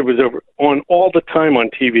Iraq. It was on all the time on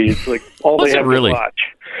TV. It's like all they have to watch.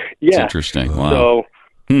 Yeah. That's interesting. Wow. So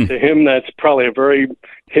to him, that's probably a very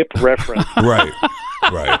hip reference. Right.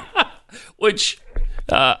 Which,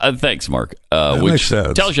 thanks, Mark. That which makes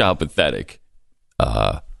sense. Tells you how pathetic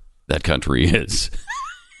that country is.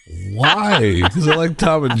 Why? Is it like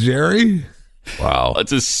Tom and Jerry? Wow.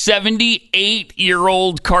 It's a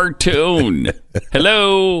 78-year-old cartoon.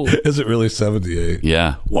 Hello. Is it really 78?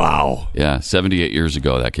 Yeah. Wow. Yeah, 78 years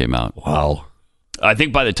ago that came out. Wow. I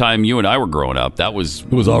think by the time you and I were growing up, it was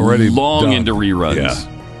already long done. into reruns. Yeah,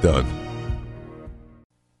 done.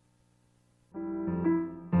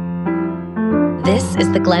 This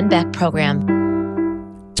is the Glenn Beck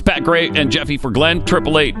program. It's Pat Gray and Jeffy for Glenn.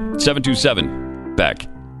 888-727-BECK.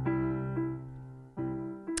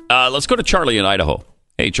 Let's go to Charlie in Idaho.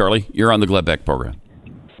 Hey, Charlie, you're on the Glenn Beck program.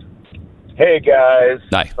 Hey, guys.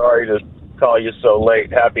 Hi. Sorry to call you so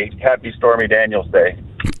late. Happy Stormy Daniels Day.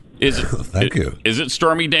 Is it? Thank you. Is it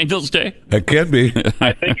Stormy Daniels Day? It can be.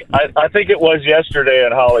 I think it was yesterday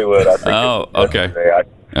in Hollywood. Okay. Yesterday.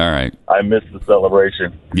 All right. I missed the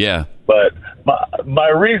celebration. Yeah. But my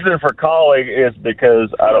reason for calling is because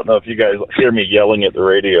I don't know if you guys hear me yelling at the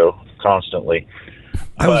radio constantly.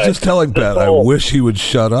 I was just telling Pat, I wish he would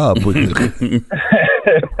shut up.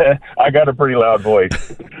 I got a pretty loud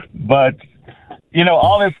voice. But,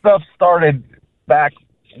 all this stuff started back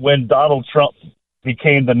when Donald Trump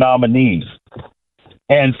became the nominee.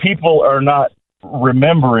 And people are not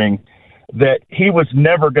remembering that he was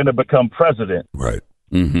never going to become president. Right.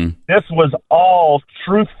 Mm-hmm. This was all,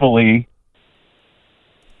 truthfully,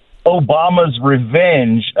 Obama's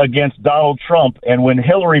revenge against Donald Trump. And when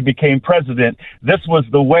Hillary became president, this was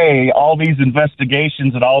the way, all these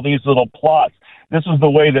investigations and all these little plots, this was the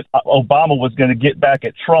way that Obama was going to get back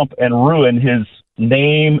at Trump and ruin his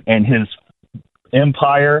name and his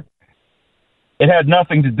empire. It had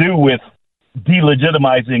nothing to do with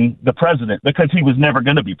delegitimizing the president because he was never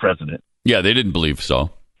going to be president. Yeah, they didn't believe so.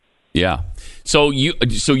 Yeah. So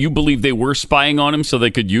you believe they were spying on him so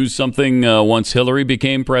they could use something once Hillary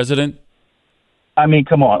became president? I mean,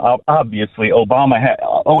 come on. Obviously, Obama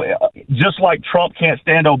just like Trump can't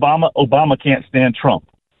stand Obama, Obama can't stand Trump.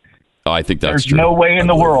 Oh, I think that's true. There's no way in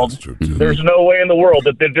the world. There's no way in the world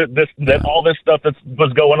that all this stuff that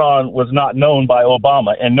was going on was not known by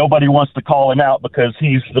Obama, and nobody wants to call him out because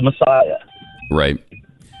he's the Messiah. Right.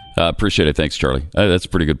 Appreciate it. Thanks, Charlie. That's a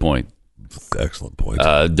pretty good point. Excellent point.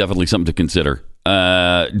 Definitely something to consider.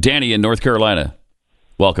 Danny in North Carolina,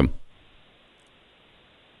 welcome.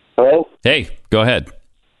 Hello? Hey, go ahead.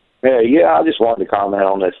 Yeah, I just wanted to comment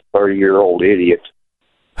on this 30-year-old idiot.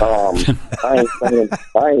 I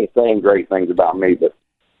ain't saying great things about me, but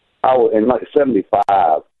in 75,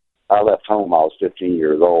 I left home. I was 15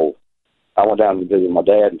 years old. I went down to visit my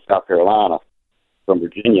dad in South Carolina from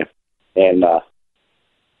Virginia, and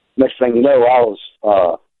next thing you know, I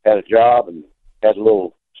was had a job and had a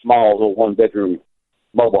small one-bedroom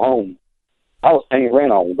mobile home. I was paying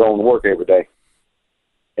rent on, going to work every day,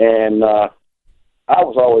 and I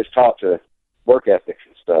was always taught to work ethics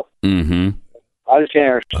and stuff. Mm-hmm. I just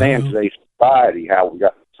can't understand today's society how we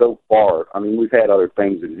got so far. I mean, we've had other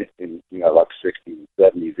things in like 60s and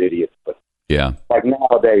 70s idiots, but yeah, like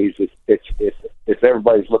nowadays, it's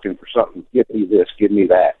everybody's looking for something. Give me this, give me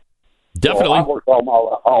that. Definitely. So I worked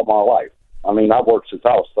all my life. I mean, I've worked since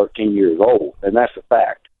I was 13 years old, and that's a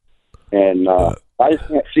fact. And I just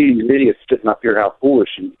can't see these idiots sitting up here how foolish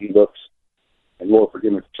he looks. And Lord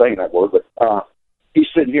forgive me for saying that word, but he's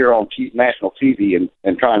sitting here on national TV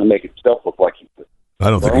and trying to make himself look like he's. I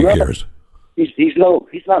don't think he cares. He's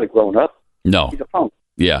not a grown up. No, he's a punk.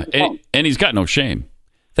 Yeah, and he's got no shame.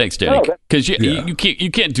 Thanks, Danny. Because you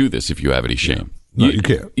can't do this if you have any shame. No, you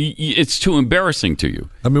can't. It's too embarrassing to you.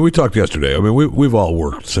 I mean, we talked yesterday. I mean, we've all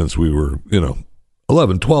worked since we were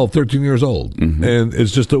 11, 12, 13 years old, mm-hmm. and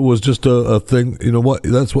it was just a thing. You know what?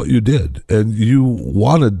 That's what you did, and you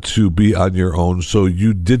wanted to be on your own, so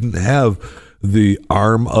you didn't have the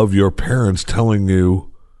arm of your parents telling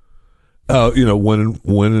you,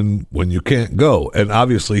 when you can't go. And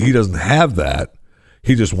obviously, he doesn't have that.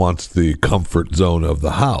 He just wants the comfort zone of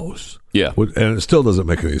the house. Yeah, and it still doesn't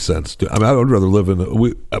make any sense. I would rather live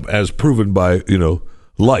as proven by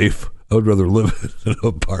life. I would rather live in an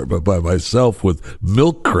apartment by myself with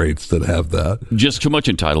milk crates than have that. Just too much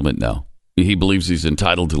entitlement now. He believes he's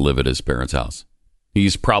entitled to live at his parents' house.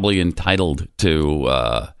 He's probably entitled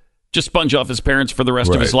to just sponge off his parents for the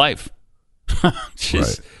rest of his life.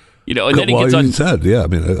 Just, right. And then he gets on. Said, I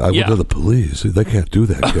mean, I went to the police. They can't do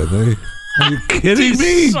that, can they? Are you kidding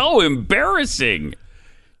me? So embarrassing.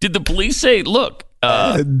 Did the police say, "Look,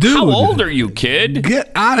 dude, how old are you, kid?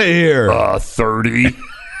 Get out of here." 30.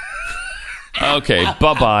 Okay,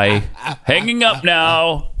 bye-bye. Hanging up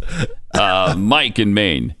now. Mike in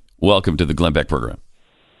Maine, welcome to the Glenn Beck program.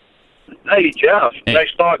 Hey, Jeff. Hey.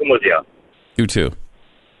 Nice talking with you. You too.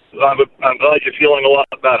 I'm glad you're feeling a lot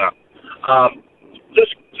better. This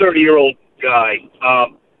 30-year-old guy,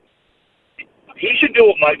 he should do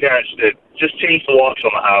what my parents did. Just change the locks on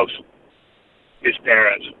the house. His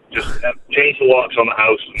parents. Just change the locks on the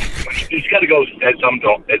house. He's got to go at some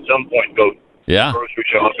point go grocery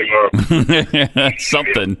shopping or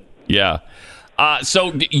something. Yeah.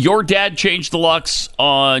 So your dad changed the locks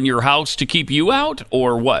on your house to keep you out,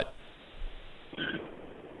 or what?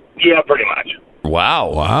 Yeah, pretty much.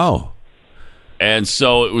 Wow. And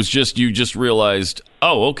so it was just, you just realized,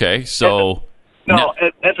 oh, okay, so... No,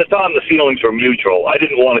 at the time the feelings were mutual. I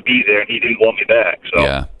didn't want to be there, and he didn't want me back. So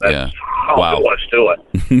that's how it was to it.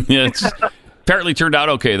 It's apparently turned out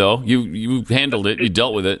okay, though. You handled it. You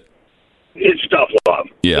dealt with it. It's tough love.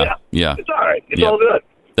 Yeah. It's all right. It's all good.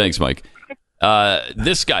 Thanks, Mike.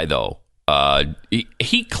 This guy, though,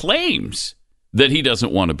 he claims that he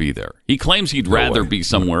doesn't want to be there. He claims he'd rather be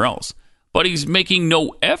somewhere else. but he's making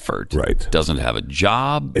no effort. Right. Doesn't have a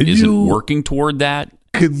job, And isn't working toward that.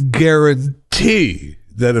 Can guarantee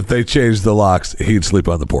that if they changed the locks, he'd sleep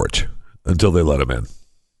on the porch until they let him in.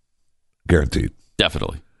 Guaranteed.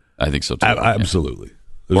 Definitely. I think so too. Absolutely.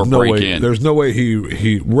 Or break in. There's no way he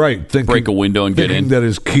thinking, break a window and get in. That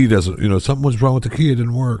his key doesn't, something was wrong with the key. It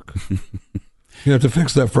didn't work. You have to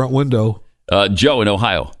fix that front window. Joe in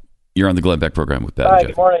Ohio, you're on the Glenn Beck program with Pat. Hi, and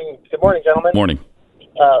Jeff. good morning. Good morning, gentlemen. Morning.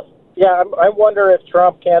 I wonder if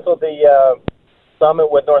Trump canceled the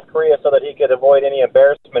summit with North Korea so that he could avoid any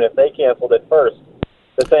embarrassment if they canceled it first.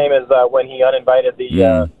 The same as when he uninvited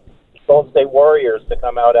the Golden State Warriors to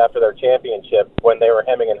come out after their championship when they were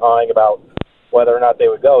hemming and hawing about whether or not they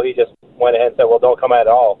would go. He just went ahead and said, well, don't come out at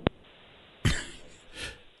all.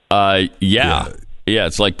 Yeah,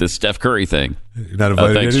 it's like the Steph Curry thing. You're not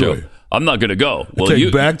invited thanks, anyway. Joe. I'm not going to go. Well,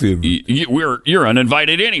 you're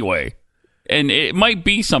uninvited anyway. And it might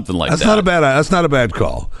be something like that's that. That's not a bad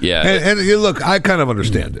call. Yeah. And you look, I kind of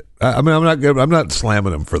understand it. I mean, I'm not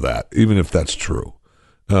slamming him for that, even if that's true.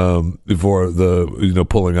 Before the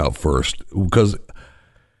pulling out first, because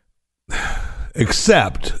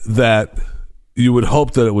except that you would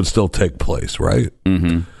hope that it would still take place, right?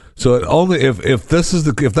 Mm-hmm. So if that's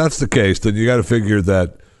the case, then you got to figure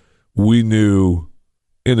that we knew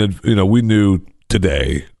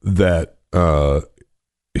today that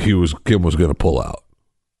Kim was going to pull out,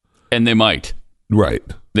 and they might. Right.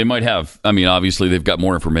 They might have. I mean, obviously, they've got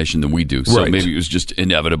more information than we do, so right. maybe it was just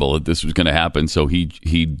inevitable that this was going to happen. So he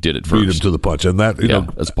did it first. Beat him to the punch, and that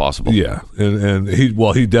that's possible. Yeah, and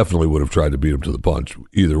he definitely would have tried to beat him to the punch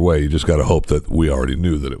either way. You just got to hope that we already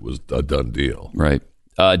knew that it was a done deal. Right.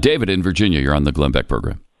 David in Virginia, you're on the Glenn Beck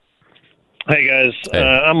program. Hey guys,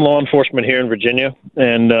 I'm law enforcement here in Virginia,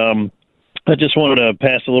 and I just wanted to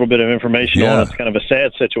pass a little bit of information on. It's kind of a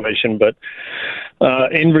sad situation, but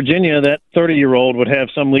in Virginia, that 30-year-old would have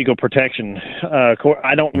some legal protection.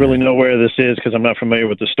 I don't really know where this is because I'm not familiar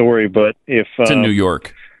with the story, but if it's in New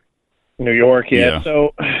York. New York, yeah.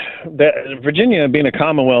 So Virginia, being a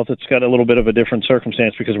commonwealth, it's got a little bit of a different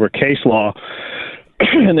circumstance because we're case law,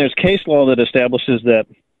 and there's case law that establishes that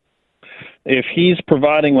if he's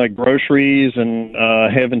providing like groceries and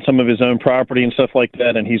having some of his own property and stuff like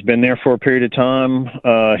that, and he's been there for a period of time,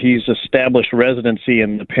 he's established residency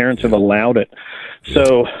and the parents have allowed it.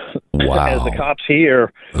 So as the cops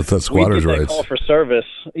here, that's squatters' we'd get that rights. call for service.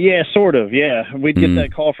 Yeah, sort of, yeah. We'd get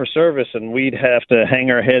that call for service and we'd have to hang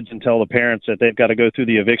our heads and tell the parents that they've got to go through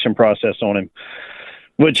the eviction process on him.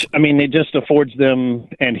 Which, I mean, it just affords them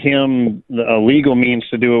and him a legal means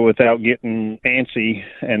to do it without getting antsy,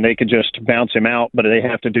 and they could just bounce him out, but they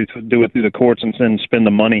have to do it through the courts and then spend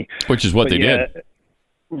the money. Which is what they did.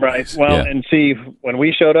 Right. Well, and see, when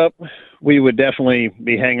we showed up, we would definitely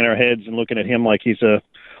be hanging our heads and looking at him like he's a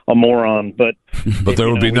moron. But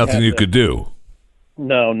there would be nothing you could do.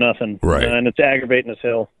 No, nothing. Right. And it's aggravating as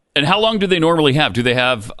hell. And how long do they normally have? Do they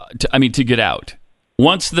have, to get out?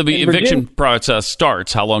 Once the eviction process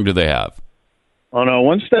starts, how long do they have? Oh, no.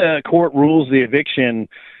 Once the court rules the eviction,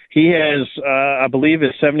 he has, I believe,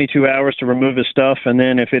 it's 72 hours to remove his stuff. And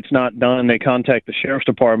then if it's not done, they contact the sheriff's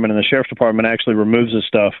department, and the sheriff's department actually removes his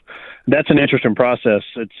stuff. That's an interesting process.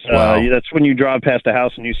 It's that's when you drive past a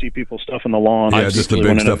house and you see people's stuff on the lawn. Yeah, just the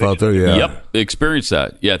big stuff out there. Yeah. Yep. Experience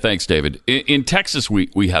that. Yeah. Thanks, David. In Texas,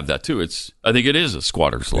 we have that too. I think it is a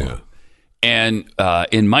squatter's law. Yeah. And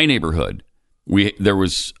in my neighborhood, there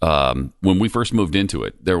was when we first moved into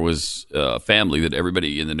it, there was a family that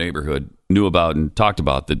everybody in the neighborhood knew about and talked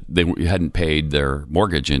about that they hadn't paid their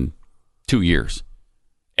mortgage in 2 years,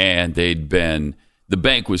 and the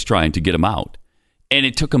bank was trying to get them out, and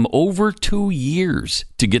it took them over 2 years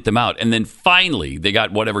to get them out, and then finally they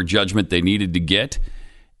got whatever judgment they needed to get.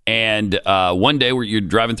 And one day where you're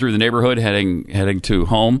driving through the neighborhood heading to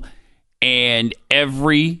home, and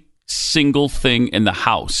every single thing in the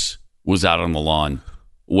house was out on the lawn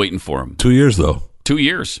waiting for him. 2 years, though. 2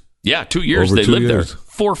 years. Yeah, 2 years. They lived there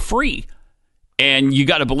for free. And you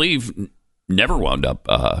got to believe never wound up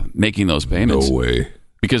making those payments. No way.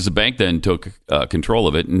 Because the bank then took control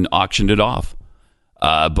of it and auctioned it off.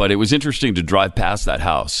 But it was interesting to drive past that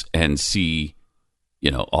house and see,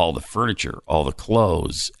 all the furniture, all the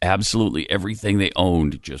clothes, absolutely everything they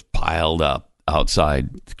owned just piled up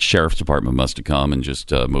outside. The sheriff's department must have come and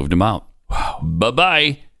just moved them out. Wow.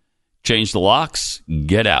 Bye-bye. Change the locks,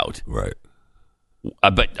 get out. Right.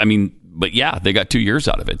 But yeah, they got 2 years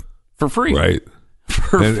out of it for free. Right.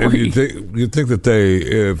 And you'd think that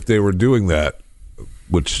if they were doing that,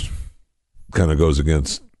 which kind of goes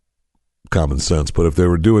against common sense, but if they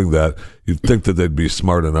were doing that, you'd think that they'd be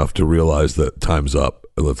smart enough to realize that time's up.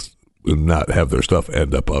 Let's not have their stuff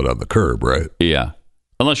end up out on the curb, right? Yeah.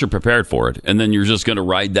 Unless you're prepared for it. And then you're just going to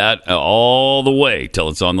ride that all the way till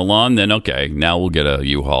it's on the lawn. Then, okay, now we'll get a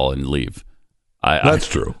U-Haul and leave. That's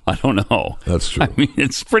true. I don't know. That's true. I mean,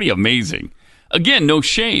 it's pretty amazing. Again, no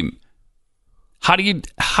shame. How do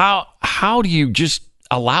you just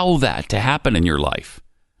allow that to happen in your life?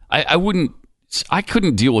 I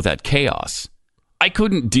couldn't deal with that chaos. I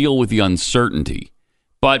couldn't deal with the uncertainty.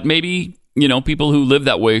 But maybe, people who live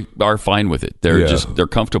that way are fine with it. They're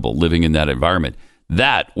comfortable living in that environment.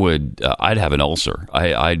 That would, I'd have an ulcer.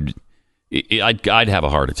 I'd have a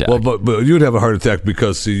heart attack. Well, but you would have a heart attack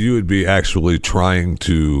because you would be actually trying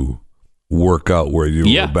to work out where you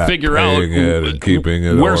were back figure out it and keeping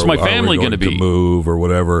it. Where's my family going to be? Move or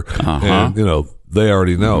whatever. And, they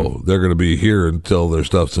already know they're going to be here until their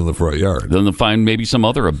stuff's in the front yard. Then they'll find maybe some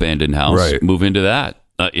other abandoned house, move into that.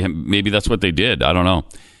 Maybe that's what they did. I don't know.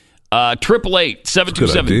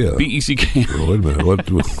 888-727-BECK. Wait a minute.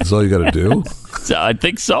 That's all you got to do? I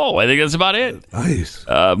think so. I think that's about it. Nice.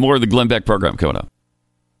 More of the Glenn Beck program coming up.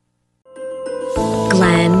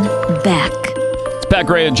 Glenn Beck. It's Pat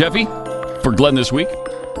Gray and Jeffy for Glenn This Week.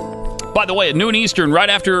 By the way, at noon Eastern, right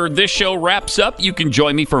after this show wraps up, you can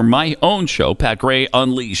join me for my own show, Pat Gray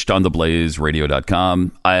Unleashed, on the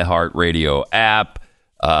BlazeRadio.com, iHeartRadio app,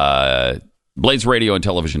 Blaze Radio and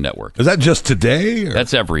Television Network. Is that just today? Or?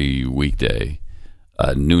 That's every weekday,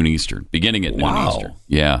 noon Eastern, beginning at noon Eastern.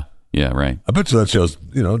 Yeah, right. I bet you that show's,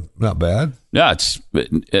 not bad. Yeah, it's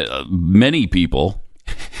many people,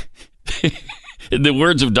 in the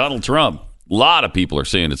words of Donald Trump, a lot of people are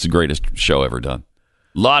saying it's the greatest show ever done.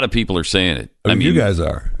 A lot of people are saying it. I mean, you guys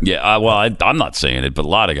are. Yeah, I'm not saying it, but a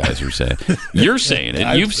lot of guys are saying it. You're saying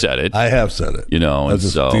it. You've said it. I have said it. I'm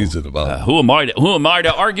just teasing about it. Who am I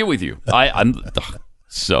to argue with you? I'm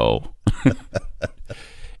so.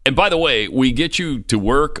 And by the way, we get you to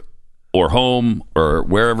work or home or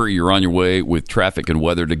wherever you're on your way with traffic and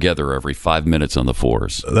weather together every 5 minutes on the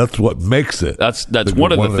fours. That's what makes it. That's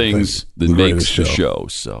one of the things that makes the show.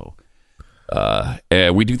 So,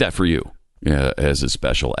 we do that for you. As a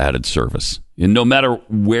special added service. And no matter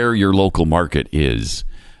where your local market is.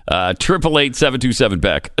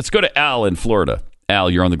 888-727-BECK. Let's go to Al in Florida. Al,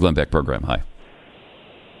 you're on the Glenn Beck program. Hi.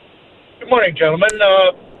 Good morning, gentlemen.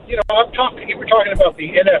 You were talking about the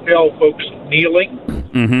NFL folks kneeling.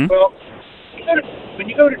 Mm-hmm. Well, when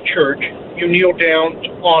you go to church, you kneel down to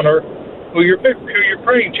honor who you're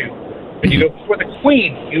praying to. When you go before the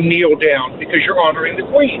Queen, you kneel down because you're honoring the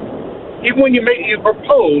Queen. Even when you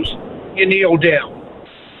propose, you kneel down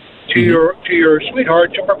to your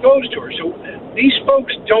sweetheart to propose to her. So these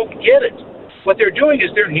folks don't get it. What they're doing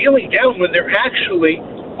is they're kneeling down when they're actually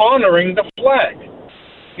honoring the flag.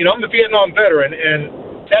 I'm a Vietnam veteran, and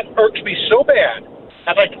that irks me so bad.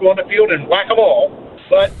 I'd like to go on the field and whack them all.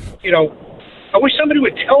 But, I wish somebody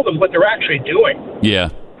would tell them what they're actually doing. Yeah.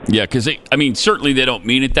 Yeah, because certainly they don't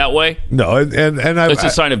mean it that way. No, and it's a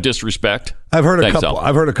sign of disrespect. I've heard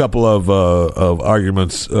a couple of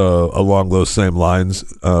arguments along those same lines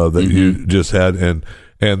that you just had, and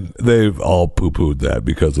they've all poo-pooed that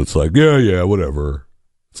because it's like, yeah, whatever.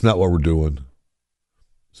 It's not what we're doing.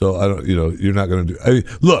 So I don't, you're not going to do.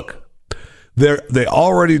 Look, they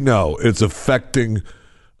already know it's affecting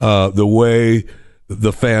the way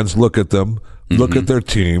the fans look at them. Look at their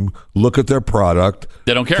team, look at their product.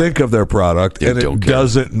 They don't care. Think of their product, and it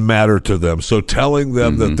doesn't matter to them. So telling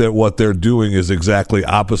them that what they're doing is exactly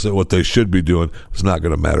opposite what they should be doing is not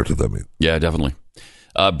going to matter to them. Yeah, definitely.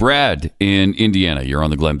 Brad in Indiana, you're on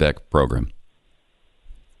the Glenn Beck program.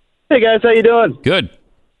 Hey, guys, how you doing? Good.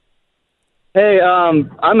 Hey,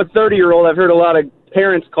 I'm a 30-year-old. I've heard a lot of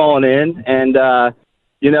parents calling in, and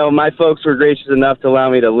my folks were gracious enough to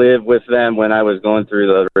allow me to live with them when I was going through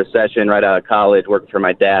the recession right out of college, working for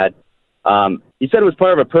my dad. He said it was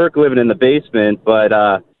part of a perk living in the basement, but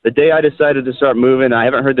the day I decided to start moving, I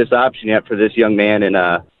haven't heard this option yet for this young man in,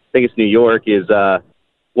 I think it's New York, is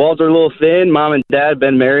walls are a little thin. Mom and dad have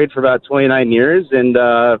been married for about 29 years, and,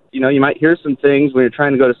 you might hear some things when you're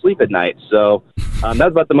trying to go to sleep at night. So that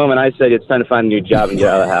was about the moment I said it's time to find a new job and get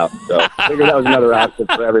out of the house. So I figured that was another option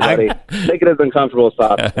for everybody. Make it as uncomfortable as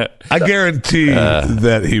possible. I guarantee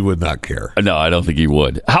that he would not care. No, I don't think he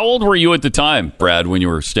would. How old were you at the time, Brad, when you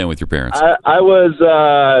were staying with your parents? I was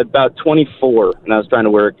about 24, and I was trying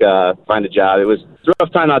to work, find a job. It was a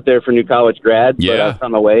rough time out there for new college grads, but I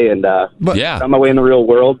found my way and found my way in the real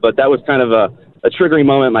world. But that was kind of a triggering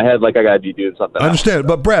moment in my head, like I got to be doing something. I understand,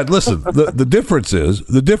 but Brad, listen, the difference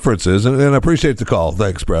is, and I appreciate the call.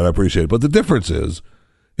 Thanks, Brad, I appreciate it. But the difference is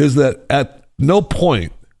that at no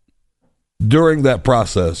point during that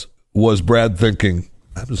process was Brad thinking,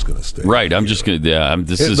 I'm just going to stay. Right. I'm just going to. Yeah.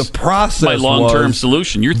 This is the process. My long-term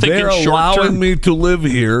solution. You're thinking they're short-term. allowing me to live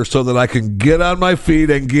here so that I can get on my feet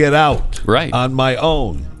and get out. Right. On my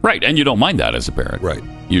own. Right. And you don't mind that as a parent. Right.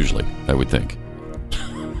 Usually, I would think.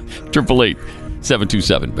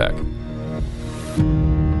 888-727 back.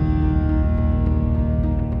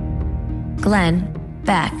 Glenn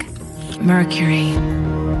Beck, Mercury.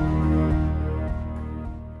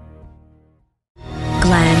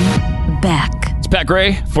 Glenn Beck. It's Pat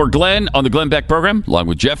Gray for Glenn on the Glenn Beck program, along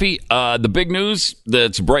with Jeffy. The big news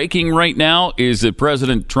that's breaking right now is that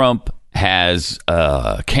President Trump has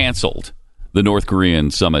canceled the North Korean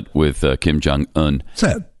summit with Kim Jong-un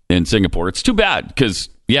in Singapore. It's too bad because,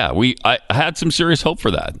 I had some serious hope for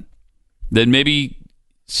that. Then maybe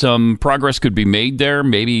some progress could be made there.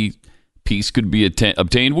 Maybe peace could be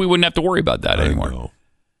obtained. We wouldn't have to worry about that anymore.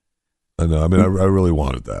 I know. I mean, I really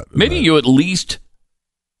wanted that. Maybe you at least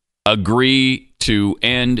agree to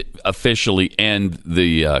officially end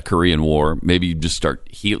the Korean War. Maybe you just start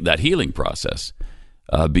that healing process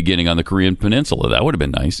beginning on the Korean Peninsula. That would have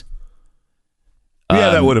been nice.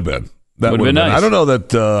 Yeah, that would have been. That would have been nice. I don't know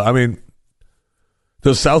that.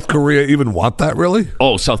 Does South Korea even want that, really?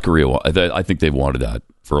 Oh, South Korea. I think they've wanted that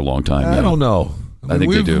for a long time. I don't know. I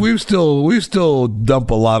think they do. We still dump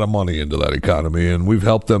a lot of money into that economy, and we've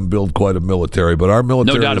helped them build quite a military. But our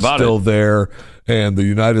military is still there, and the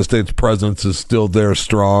United States presence is still there,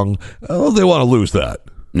 strong. Oh, they want to lose that.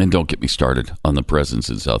 And don't get me started on the presence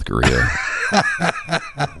in South Korea.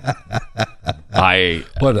 I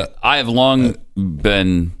have long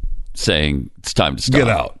been saying it's time to stop. Get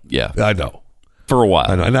out. Yeah, I know. For a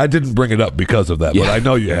while, I know. And I didn't bring it up because of that, but I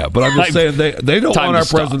know you have. But I'm just saying they don't want our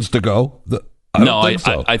presence to go.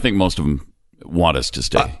 I think most of them want us to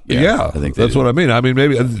stay. I think that's what I mean. I mean,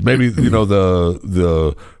 maybe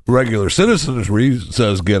the regular citizenry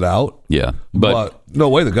says get out. Yeah, but no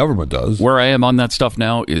way the government does. Where I am on that stuff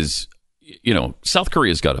now is, South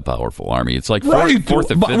Korea's got a powerful army. It's like fourth or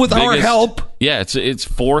fifth with biggest. Our help. Yeah, it's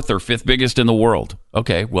fourth or fifth biggest in the world.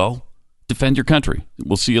 Okay, well, defend your country.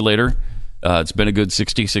 We'll see you later. It's been a good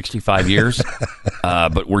 60, 65 years,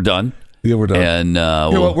 but we're done. Yeah, we're done. And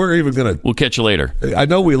we're even gonna. We'll catch you later. I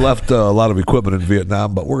know we left a lot of equipment in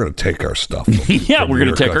Vietnam, but we're gonna take our stuff. We're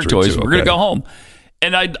gonna take our toys. We're gonna go home,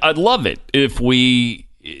 and I'd love it if we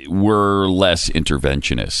were less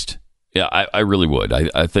interventionist. Yeah, I really would.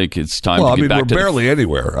 I think it's time to get back to. We're barely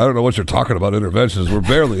anywhere. I don't know what you're talking about. Interventions. We're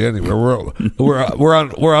barely anywhere. We're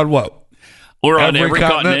on what? We're on every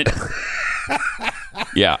continent.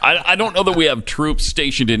 Yeah, I don't know that we have troops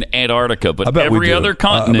stationed in Antarctica, but every other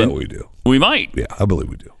continent, I bet we do. We might. Yeah, I believe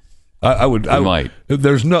we do. I might.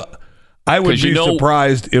 There's no. I would be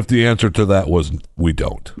surprised if the answer to that was we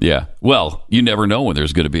don't. Yeah. Well, you never know when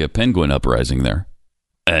there's going to be a penguin uprising there,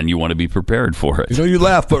 and you want to be prepared for it. You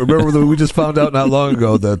laugh, but remember that we just found out not long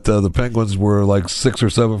ago that the penguins were like 6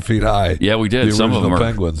 or 7 feet high. Yeah, we did. Some of them are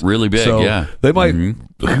penguins, really big. So yeah, they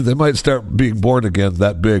might start being born again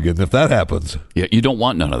that big, and if that happens, yeah, you don't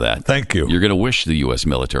want none of that. Thank you. You're going to wish the U.S.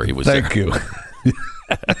 military was there. Thank you.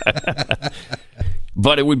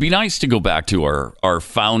 But it would be nice to go back to our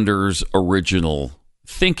founders' original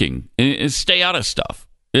thinking and stay out of stuff.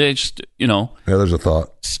 It's just, Yeah, there's a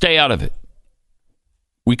thought. Stay out of it.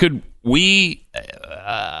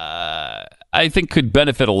 I think could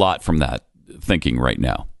benefit a lot from that thinking right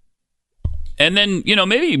now. And then,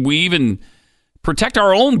 maybe we even protect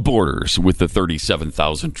our own borders with the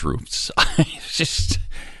 37,000 troops. just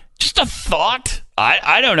a thought.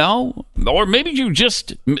 I don't know. Or maybe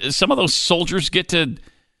some of those soldiers get to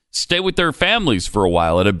stay with their families for a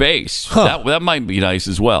while at a base. Huh. That might be nice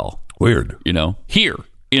as well. Weird. Here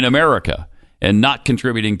in America and not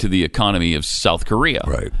contributing to the economy of South Korea.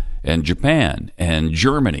 Right. And Japan and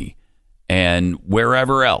Germany and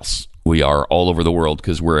wherever else we are all over the world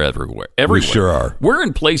because we're everywhere. We sure are. We're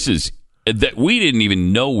in places that we didn't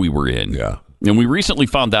even know we were in. Yeah. And we recently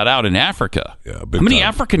found that out in Africa. Yeah, how many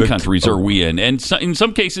African countries are we in? And in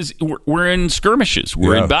some cases, we're in skirmishes.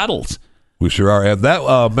 We're in battles. We sure are. And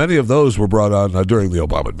that many of those were brought on during the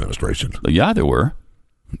Obama administration. Yeah, there were.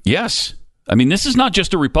 Yes. I mean, this is not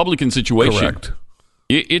just a Republican situation. Correct.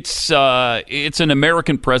 It's an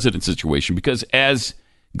American president situation because as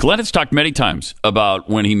Glenn has talked many times about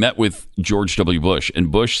when he met with George W. Bush,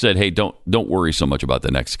 and Bush said, hey, don't worry so much about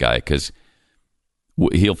the next guy because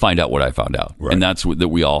he'll find out what I found out. Right. And that's what that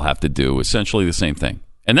we all have to do, essentially the same thing.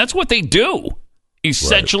 And that's what they do,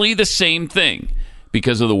 essentially the same thing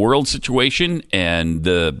because of the world situation and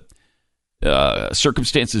the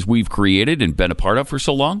circumstances we've created and been a part of for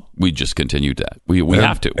so long. We just continue that. We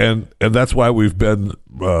have to. And that's why we've been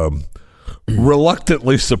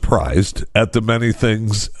reluctantly surprised at the many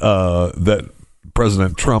things that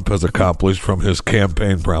President Trump has accomplished from his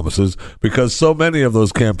campaign promises, because so many of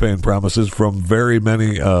those campaign promises from very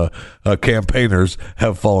many campaigners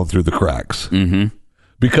have fallen through the cracks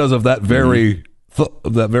because of that very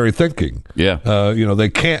that very thinking. Yeah, they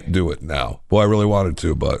can't do it now. Boy, I really wanted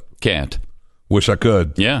to, but can't. Wish I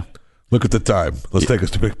could. Yeah. Look at the time. Let's take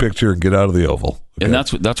a big picture and get out of the Oval. Okay. And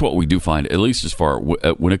that's what we do find, at least as far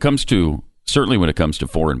when it comes to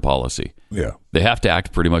foreign policy. Yeah, they have to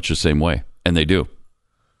act pretty much the same way. And they do.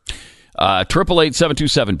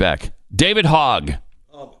 888-727-BECK. David Hogg.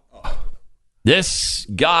 This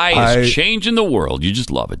guy is changing the world. You just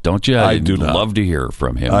love it, don't you? I do not. Love to hear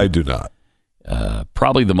from him. I do not.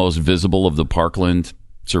 Probably the most visible of the Parkland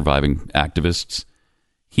surviving activists.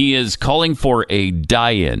 He is calling for a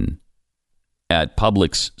die-in at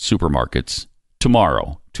Publix supermarkets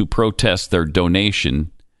tomorrow to protest their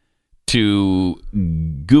donation to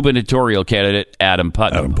gubernatorial candidate Adam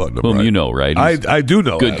Putnam, whom right. You know, right? I do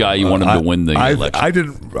know. Good guy. You want him to win the election. I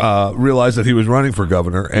didn't realize that he was running for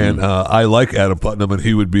governor, and I like Adam Putnam, and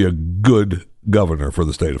he would be a good governor for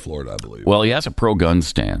the state of Florida, I believe. Well, he has a pro-gun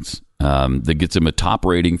stance that gets him a top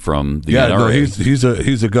rating from the NRA. No,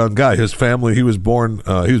 he's a gun guy. His family, he was born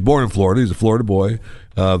in Florida. He's a Florida boy.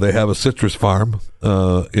 They have a citrus farm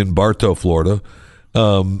in Bartow, Florida.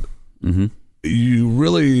 You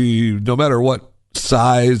really, no matter what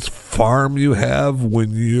size farm you have,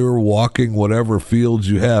 when you're walking whatever fields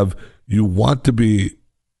you have, you want to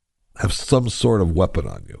have some sort of weapon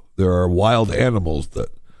on you. There are wild animals that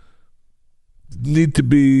you need to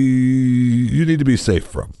be safe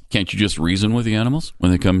from. Can't you just reason with the animals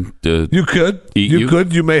when they come to You could.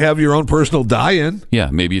 You may have your own personal die-in.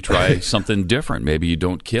 Yeah, maybe you try something different. Maybe you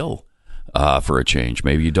don't kill for a change.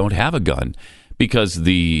 Maybe you don't have a gun. Because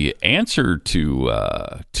the answer to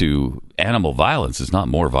animal violence is not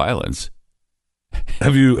more violence.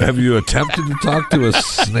 Have you attempted to talk to a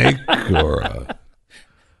snake or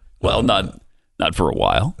not for a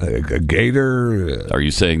while. A gator? Are you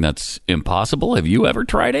saying that's impossible? Have you ever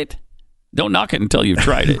tried it? Don't knock it until you've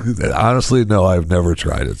tried it. Honestly, no, I've never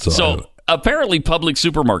tried it. So apparently, Publix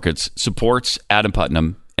Supermarkets supports Adam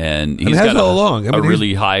Putnam. And he's got a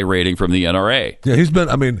really high rating from the NRA. Yeah,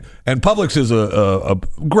 and Publix is a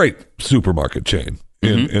great supermarket chain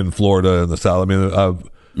in Florida and the South.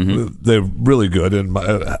 They're really good. And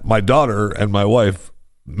my daughter and my wife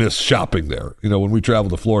miss shopping there. When we travel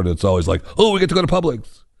to Florida, it's always like, oh, we get to go to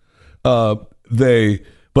Publix.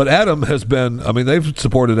 But Adam has been, they've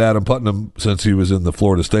supported Adam Putnam since he was in the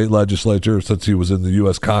Florida State Legislature, since he was in the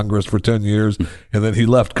U.S. Congress for 10 years. And then he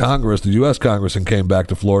left Congress, the U.S. Congress, and came back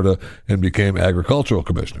to Florida and became agricultural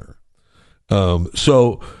commissioner.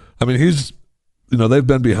 He's, they've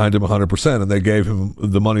been behind him 100%, and they gave him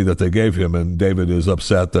the money that they gave him. And David is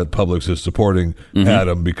upset that Publix is supporting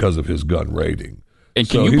Adam because of his gun rating. And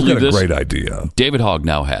can you believe he's got a great idea. David Hogg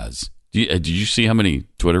now has. Did you see how many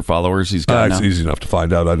Twitter followers he's got now? It's easy enough to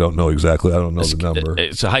find out. I don't know exactly. I don't know the number.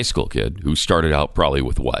 It's a high school kid who started out probably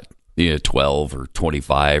with 12 or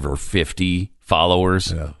 25 or 50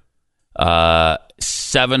 followers. Yeah.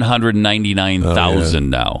 799,000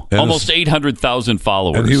 now. And almost 800,000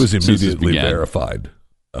 followers. And he was immediately verified.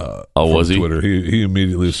 Was he? Twitter. He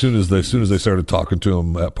immediately, as soon as they started talking to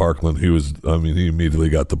him at Parkland, he immediately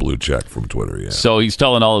got the blue check from Twitter. Yeah. So he's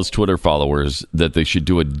telling all his Twitter followers that they should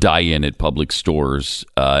do a die-in at public stores,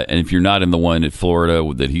 and if you're not in the one at Florida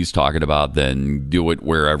that he's talking about, then do it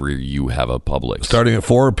wherever you have a Publix. Starting at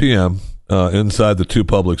 4 p.m. Inside the two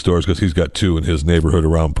Publix stores, because he's got two in his neighborhood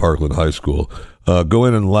around Parkland High School. Go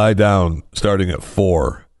in and lie down starting at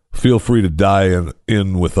 4. Feel free to die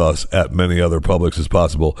in with us at many other Publix as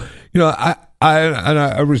possible. I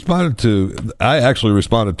actually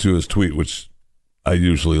responded to his tweet, which I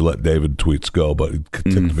usually let David tweets go, but it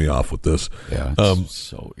ticked me off with this. Yeah, it's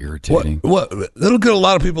so irritating. It'll get a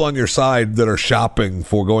lot of people on your side that are shopping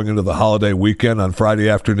for going into the holiday weekend on Friday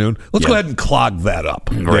afternoon. Let's go ahead and clog that up,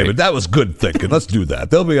 David. That was good thinking. Let's do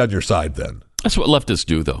that. They'll be on your side then. That's what leftists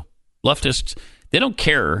do, though. Leftists, they don't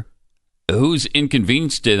care who's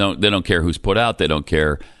inconvenienced. They don't care who's put out. They don't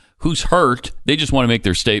care who's hurt. They just want to make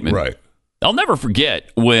their statement. Right. I'll never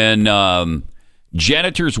forget when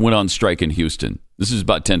janitors went on strike in Houston. This is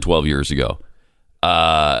about 10, 12 years ago.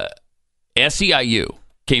 SEIU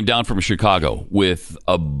came down from Chicago with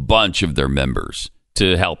a bunch of their members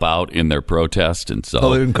to help out in their protest. And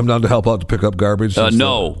so, they didn't come down to help out to pick up garbage?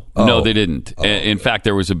 No, they didn't. In fact,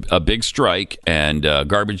 there was a big strike, and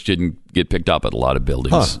garbage didn't get picked up at a lot of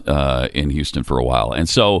buildings in Houston for a while. And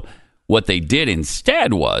so what they did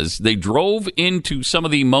instead was they drove into some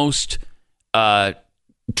of the most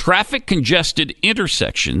traffic congested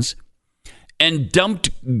intersections and dumped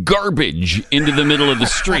garbage into the middle of the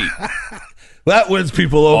street. That wins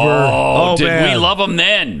people over. Oh, did man. we love them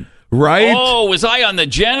then? Right? Oh, was I on the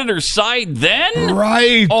janitor's side then?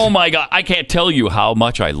 Right. Oh, my God. I can't tell you how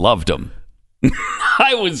much I loved them.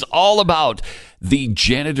 I was all about the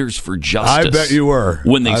Janitors for Justice. I bet you were.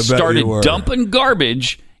 When they started dumping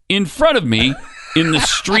garbage in front of me in the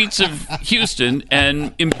streets of Houston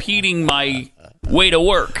and impeding my way to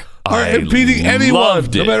work. Or impeding anyone,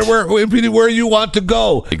 no matter where, impeding where you want to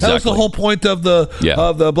go. Exactly. That was the whole point of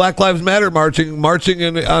the Black Lives Matter marching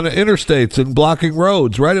on interstates and blocking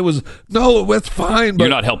roads. Right? It was it's fine. But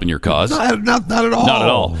you're not helping your cause. Not at all. Not at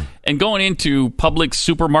all. And going into public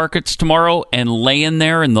supermarkets tomorrow and laying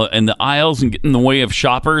there in the aisles and getting in the way of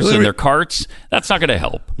shoppers and their carts, that's not going to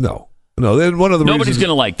help. No. Then one of the nobody's going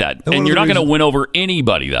to like that, and you're not going to win over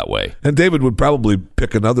anybody that way. And David would probably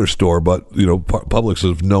pick another store, but Publix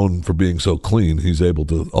is known for being so clean. He's able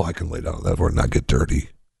to. I can lay down on that floor and not get dirty.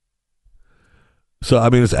 So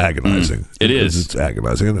I mean, it's agonizing. It is. It's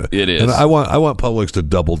agonizing. It is. And I want Publix to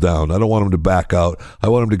double down. I don't want them to back out. I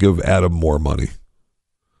want them to give Adam more money.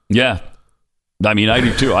 Yeah. I mean, I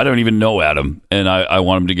do too. I don't even know Adam, and I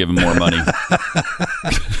want him to give him more money.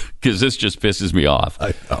 Because this just pisses me off.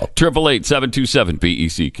 I know.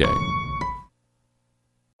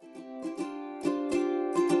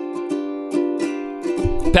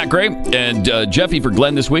 888-727-BECK. Pat Gray and Jeffy for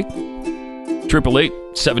Glenn this week.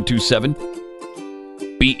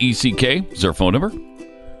 888-727-BECK is our phone number.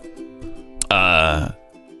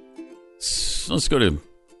 Let's go to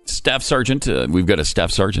Staff Sergeant. We've got a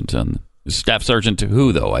Staff Sergeant on. Staff Sergeant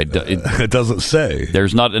who, though? It doesn't say.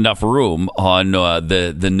 There's not enough room on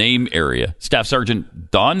the name area. Staff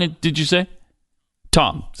Sergeant Don, did you say?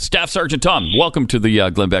 Tom. Staff Sergeant Tom, welcome to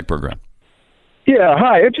the Glenn Beck program. Yeah,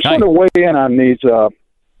 hi. I just want to weigh in on these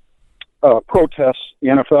protests, the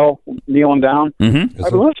NFL kneeling down. Mm-hmm.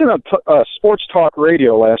 I've been listening to sports talk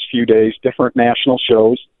radio last few days, different national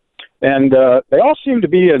shows, and they all seem to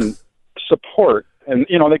be in support. And,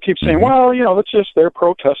 they keep saying, well, it's just they're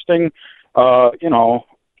protesting,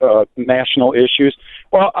 national issues.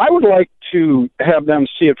 Well, I would like to have them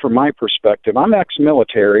see it from my perspective. I'm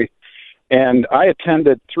ex-military, and I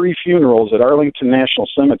attended 3 funerals at Arlington National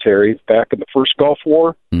Cemetery back in the first Gulf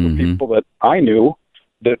War for people that I knew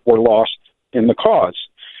that were lost in the cause.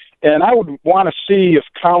 And I would want to see if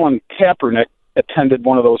Colin Kaepernick attended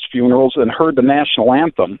one of those funerals and heard the national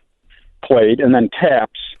anthem played and then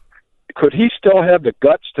taps. Could he still have the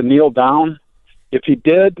guts to kneel down? If he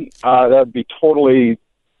did, that would be totally,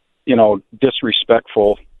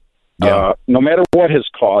 disrespectful, no matter what his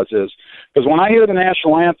cause is. Because when I hear the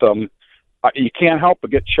national anthem, you can't help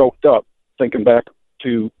but get choked up thinking back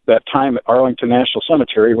to that time at Arlington National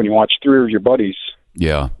Cemetery when you watched 3 of your buddies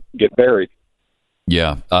get buried.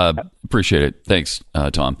 Yeah, appreciate it. Thanks,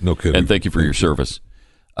 Tom. No kidding. And thank you for your service.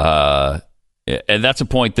 And that's a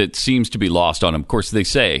point that seems to be lost on them. Of course, they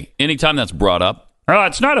say anytime that's brought up,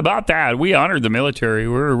 it's not about that. We honor the military.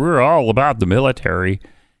 We're all about the military.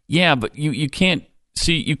 Yeah, but you can't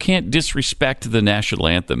disrespect the national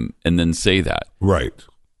anthem and then say that. Right.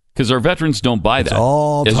 Because our veterans don't buy that.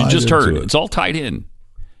 As you just heard, it's all tied in.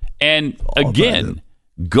 And again,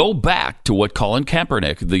 go back to what Colin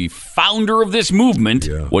Kaepernick, the founder of this movement,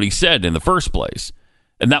 what he said in the first place.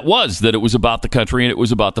 And that was that it was about the country and it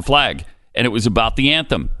was about the flag. And it was about the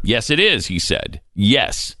anthem. Yes, it is, he said.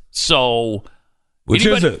 Yes. So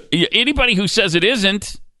anybody who says it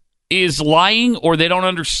isn't is lying or they don't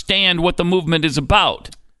understand what the movement is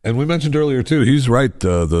about. And we mentioned earlier, too, he's right.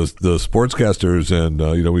 The sportscasters and,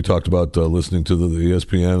 we talked about listening to the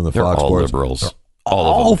ESPN and the They're Fox all Sports. Liberals.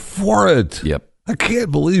 All for it. Yep. I can't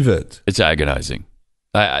believe it. It's agonizing.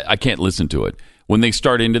 I can't listen to it. When they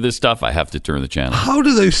start into this stuff, I have to turn the channel. How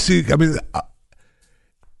do they see? I mean,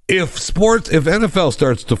 if NFL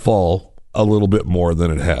starts to fall a little bit more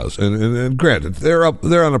than it has, and granted, they're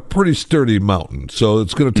on a pretty sturdy mountain, so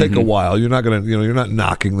it's going to take a while. You're not going to, you're not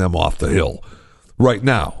knocking them off the hill right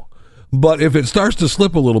now. But if it starts to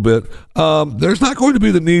slip a little bit, there's not going to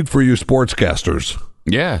be the need for you sportscasters.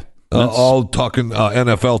 Yeah. All talking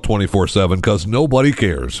NFL 24/7 because nobody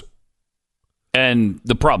cares. And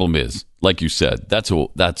the problem is, like you said,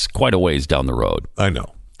 that's quite a ways down the road. I know.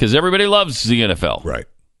 Because everybody loves the NFL. Right.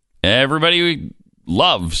 Everybody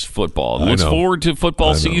loves football. Looks forward to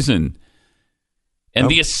football season. And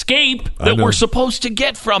the escape that we're supposed to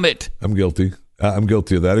get from it. I'm guilty. I'm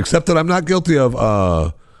guilty of that. Except that I'm not guilty of.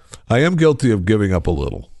 I am guilty of giving up a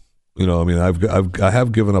little. I mean, I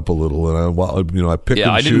have given up a little, and I pick. Yeah,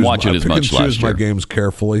 and I didn't watch it as much last year. my games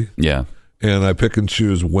carefully. Yeah, and I pick and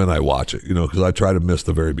choose when I watch it, because I try to miss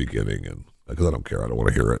the very beginning, and because I don't care. I don't want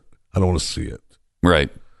to hear it. I don't want to see it. Right.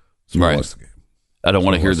 So right. Watch the game. I don't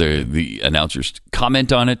want to hear the announcers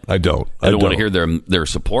comment on it. I don't. I don't want to hear their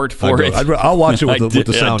support for it. I'll watch it with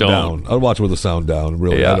the sound down. I'll watch it with the sound down.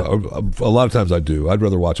 Really, Yeah. a lot of times I do. I'd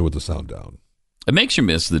rather watch it with the sound down. It makes you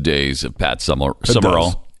miss the days of Pat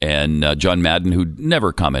Summerall and John Madden, who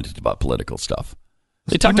never commented about political stuff.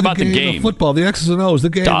 They talked about the game, the football, the X's and O's, the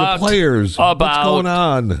game, the players. About what's going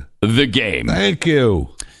on? The game. Thank you,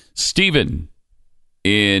 Stephen,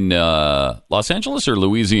 in Los Angeles or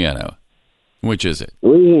Louisiana. Which is it?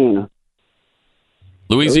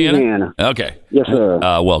 Louisiana? Okay. Yes, sir.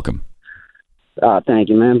 Welcome. Thank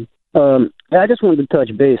you, man. I just wanted to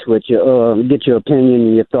touch base with you, get your opinion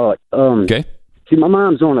and your thought. Okay. See, my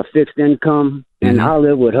mom's on a fixed income, and I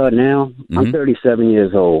live with her now. I'm 37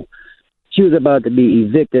 years old. She was about to be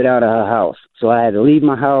evicted out of her house, so I had to leave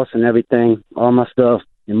my house and everything, all my stuff,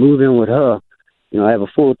 and move in with her. I have a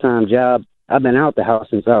full-time job. I've been out the house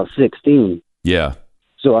since I was 16. Yeah.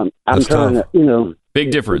 So I'm trying to,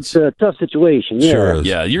 big difference. It's a tough situation. Yeah. Sure.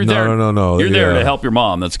 Yeah, you're there. No. You're there to help your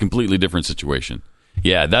mom. That's a completely different situation.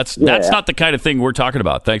 Yeah, that's not the kind of thing we're talking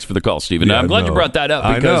about. Thanks for the call, Stephen. Yeah, I'm glad you brought that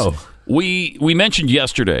up because I know. we mentioned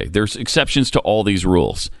yesterday there's exceptions to all these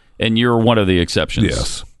rules, and you're one of the exceptions.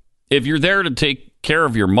 Yes. If you're there to take care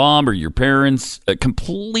of your mom or your parents, a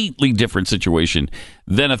completely different situation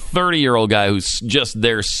than a 30-year-old guy who's just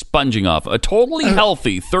there sponging off. A totally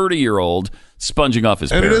healthy 30-year-old sponging off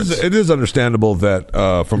his parents. And it is understandable that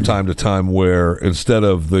from time to time where instead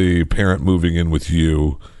of the parent moving in with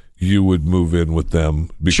you, you would move in with them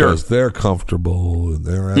because they're comfortable and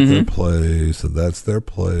they're at their place and that's their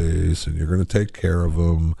place and you're going to take care of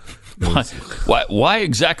them. Why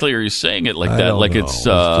exactly are you saying it like I that? don't Like know. it's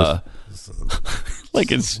the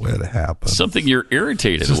way it happens. Something you're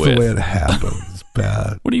irritated It's just with. the way it happens. It's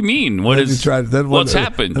bad. What do you mean? What's happened,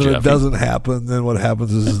 When Jeffy? it doesn't happen, then what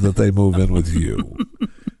happens is that they move in with you.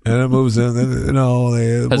 And it moves in, then,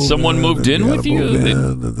 they Has someone moved in with you?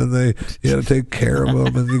 And then you got to take care of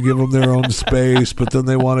them, and you give them their own space, but then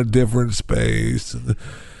they want a different space. And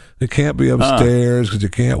they can't be upstairs because you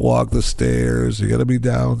can't walk the stairs. You got to be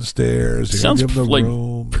downstairs. You got to Sounds give them the like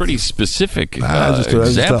room. pretty specific Just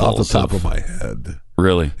examples off the top of my head.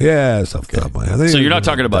 Really? Yeah, it's off the top of my head. So you're not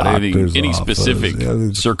talking about any Doctor's specific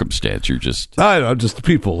office. circumstance. You're just I don't know, just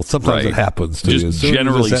people. Sometimes Right. it happens to Just you. As soon as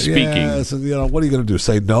generally you say, speaking. Yes, and, what are you going to do?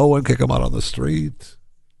 Say no and kick them out on the street?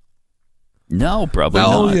 No, probably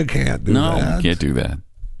No, not. you can't do no, that. you can't do that.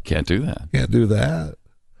 Can't do that. Can't do that.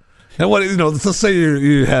 And let's say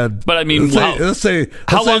you had. But I mean, let's say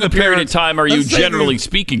how long the a period parents- of time are you let's say generally these-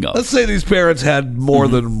 speaking of? Let's say these parents had more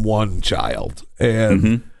than one child,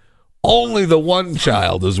 and only the one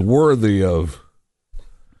child is worthy of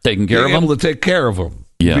taking care of being them, able to take care of them,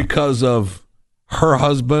 because of her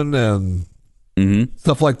husband and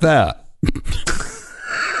stuff like that.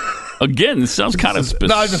 Again, this sounds kind of specific.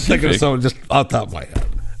 No, I'm just thinking of someone just off the top of my head.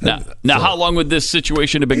 Now, how long would this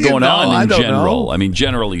situation have been going I on in don't general? know. I mean,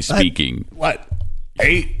 generally speaking. What?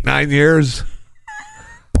 8-9 years?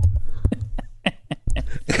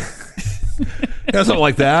 Something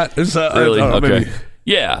like that. It's, Really? I don't know, Okay. maybe-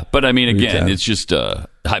 Yeah, but I mean, again, 10. it's just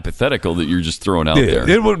hypothetical that you're just throwing out Yeah, there.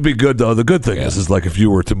 it wouldn't be good though. The good thing is like if you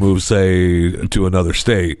were to move, say, to another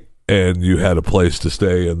state and you had a place to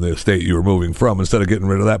stay in the state you were moving from, instead of getting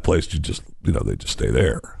rid of that place, you just they just stay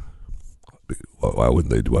there. Why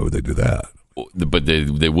wouldn't they? Why would they do that? But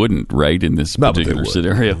they wouldn't, right? In this particular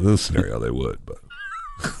scenario, in this scenario, they would. But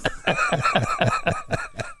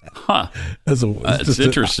That's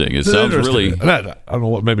interesting. It sounds really. I don't know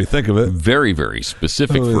what made me think of it. Very, very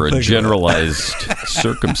specific for a generalized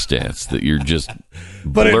circumstance that you're just.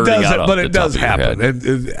 But it blurting does. out off But the it top does of your happen. head.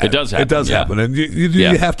 It does happen. It does yeah. happen, and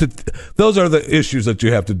you have to. Those are the issues that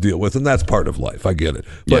you have to deal with, and that's part of life. I get it.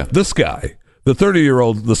 But this guy, the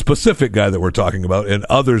 30-year-old, the specific guy that we're talking about, and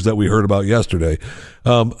others that we heard about yesterday,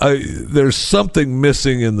 there's something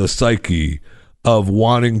missing in the psyche of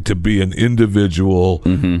wanting to be an individual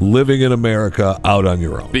living in America out on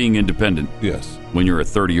your own. Being independent. Yes. When you're a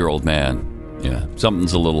 30-year-old man. Yeah.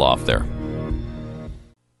 Something's a little off there.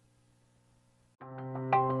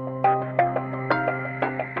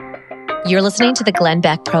 You're listening to the Glenn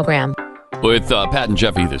Beck Program. With Pat and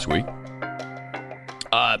Jeffy this week.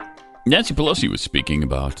 Nancy Pelosi was speaking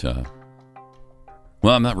about...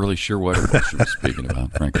 well, I'm not really sure what it was she was speaking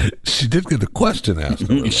about, frankly. She did get a question asked.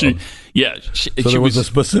 She there was a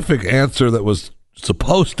specific answer that was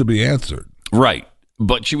supposed to be answered. Right.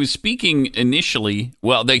 But she was speaking initially,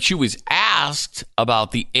 she was asked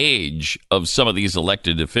about the age of some of these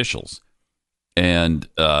elected officials. And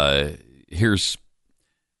here's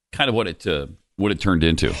kind of what it turned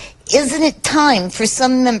into. Isn't it time for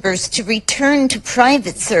some members to return to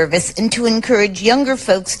private service and to encourage younger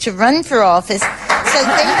folks to run for office so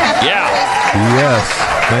they have Yes,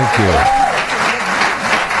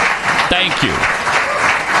 thank you.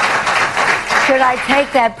 Should I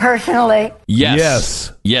take that personally?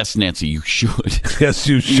 Yes, Nancy, you should. Yes,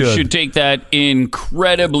 you should. You should take that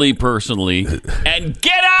incredibly personally and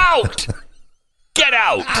get out. Get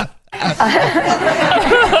out. You're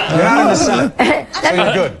not in the Senate, so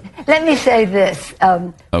you're good. Let me say this.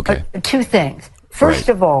 Okay. Two things. First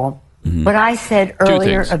of all, what I said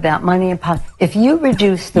earlier about money in politics, if you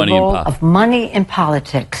reduce the role of money in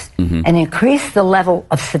politics and increase the level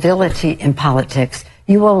of civility in politics,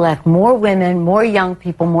 you will elect more women, more young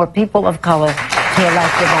people, more people of color to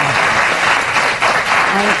elected office.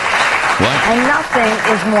 And nothing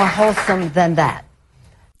is more wholesome than that.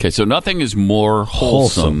 Okay, so nothing is more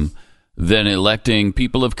wholesome than electing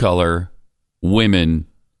people of color, women,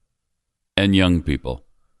 and young people.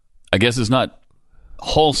 I guess it's not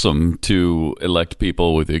wholesome to elect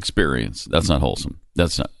people with experience. That's not wholesome.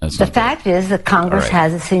 The fact is that Congress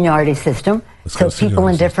has a seniority system, so people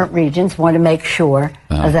in different regions want to make sure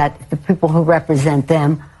that the people who represent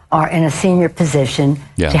them are in a senior position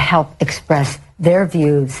to help express their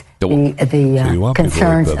views, the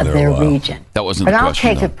concerns of their region. That wasn't but the I'll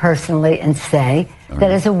question, take it personally and say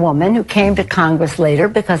that as a woman who came to Congress later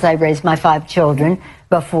because I raised my 5 children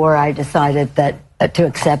before I decided that to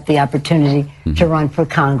accept the opportunity to run for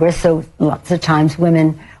Congress. So lots of times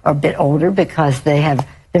women are a bit older because they have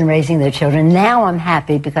been raising their children. Now I'm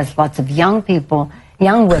happy because lots of young people,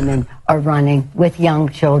 young women are running with young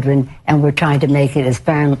children, and we're trying to make it as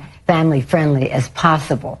family friendly as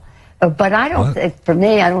possible. But I don't think, for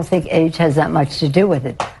me, I don't think age has that much to do with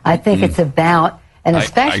it. I think it's about, and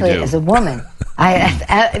especially as a woman,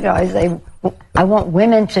 I want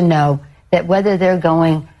women to know that whether they're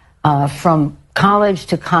going from college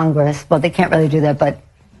to Congress, well, they can't really do that, but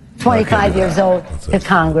 25 years old to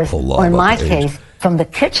Congress, or in my case, from the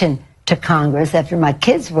kitchen to Congress after my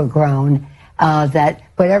kids were grown, that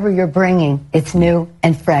whatever you're bringing, it's new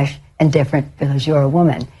and fresh and different because you're a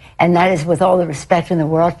woman. And that is with all the respect in the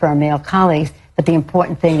world for our male colleagues, but the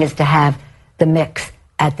important thing is to have the mix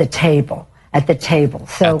at the table. At the table.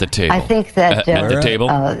 So at the table. I think that at the table.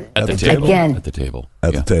 At the table. Again, at the table.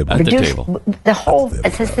 At the table. At the table. The whole,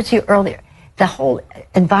 as I said to you earlier, the whole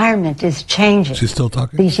environment is changing. She's still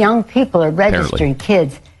talking? These young people are registering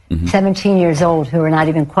kids, 17 years old, who are not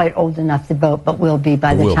even quite old enough to vote, but will be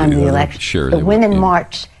by the time of the election. Sure, the women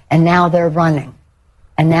marched, and now they're running.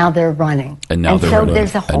 And now they're running. And now they're running.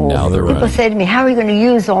 There's a whole. And now they're people running. say to me, "How are you going to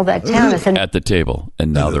use all that talent?" I said, at the table,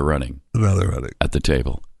 and now they're running. Now they're running. At the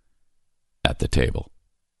table. At the table.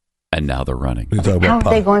 And now they're running. How are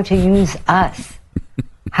they going to use us?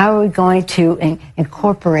 How are we going to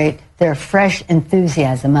incorporate their fresh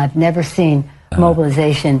enthusiasm? I've never seen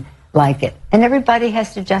mobilization like it. And everybody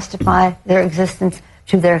has to justify their existence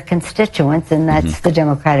to their constituents, and that's the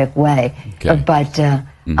democratic way. Okay. But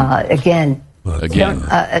again,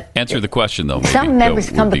 answer the question, though. Some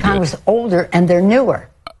members come to Congress older and they're newer.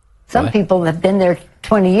 Some people have been there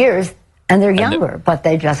 20 years and they're younger, but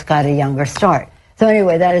they just got a younger start. So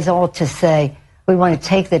anyway, that is all to say we want to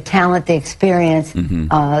take the talent, the experience,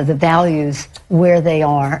 the values where they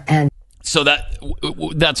are. And so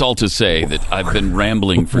that's all to say that I've been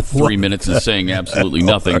rambling for 3 minutes and saying absolutely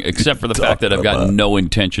nothing, except for the fact that I've got no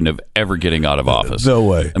intention of ever getting out of office. No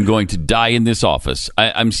way. I'm going to die in this office.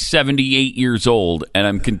 I'm 78 years old, and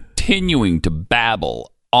I'm continuing to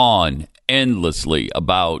babble on endlessly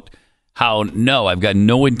about how, no, I've got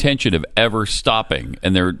no intention of ever stopping.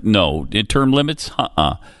 And no term limits?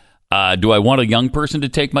 Do I want a young person to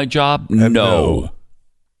take my job? No.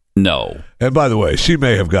 And by the way, she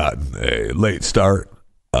may have gotten a late start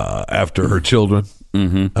after her children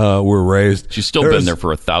were raised. She's still been there for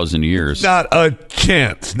 1,000 years. Not a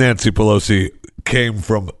chance Nancy Pelosi came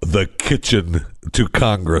from the kitchen to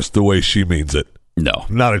Congress the way she means it. No.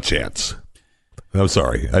 Not a chance. I'm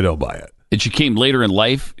sorry. I don't buy it. And she came later in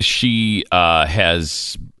life. She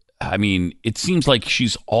has, it seems like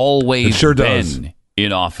she's always been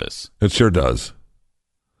in office. It sure does.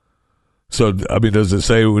 So, does it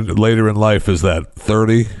say later in life, is that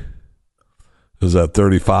 30? Is that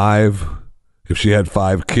 35? If she had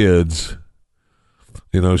 5 kids,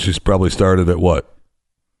 she's probably started at what?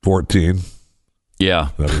 14? Yeah.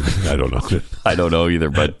 I don't know. I don't know either,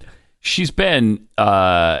 but she's been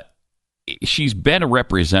a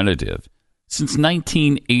representative since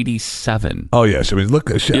 1987. Oh, yes. I mean,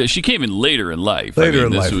 look. She came in later in life. Later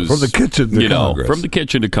in life. From the kitchen to Congress. From the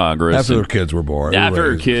kitchen to Congress. After her kids were born.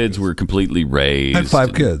 After her kids were completely raised. Had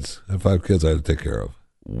 5 kids. I had to take care of.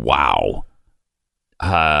 Wow.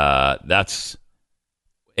 That's,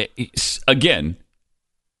 again,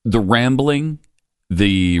 the rambling,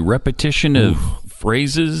 the repetition of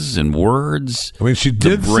phrases and words. I mean, she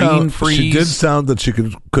did sound that she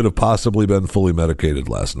could have possibly been fully medicated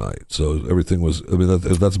last night. So everything was, I mean,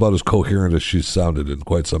 that's about as coherent as she's sounded in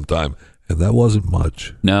quite some time. And that wasn't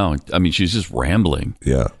much. No, I mean, she's just rambling.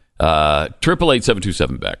 Yeah.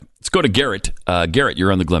 888-727-BECK. Let's go to Garrett. Garrett,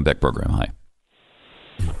 you're on the Glenn Beck program. Hi.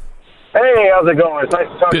 Hey, how's it going? It's nice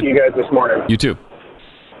to talk to you guys this morning. You too.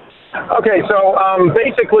 Okay, so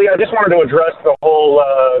basically, I just wanted to address the whole,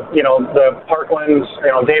 the Parkland's,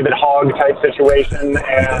 David Hogg type situation,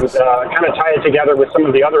 and kind of tie it together with some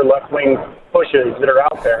of the other left-wing pushes that are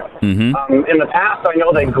out there. Mm-hmm. In the past, I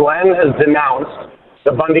know that Glenn has denounced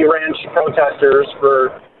the Bundy Ranch protesters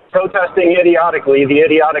for protesting idiotically the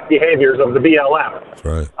idiotic behaviors of the BLM. That's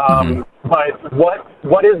right. But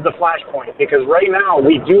what is the flashpoint? Because right now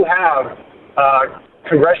we do have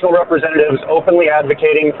congressional representatives openly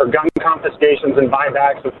advocating for gun confiscations and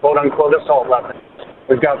buybacks of quote-unquote assault weapons.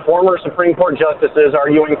 We've got former Supreme Court justices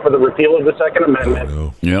arguing for the repeal of the Second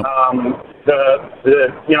Amendment. Yep.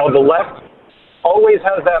 The left always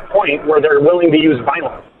has that point where they're willing to use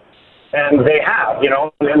violence. And they have,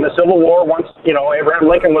 in the Civil War, once, Abraham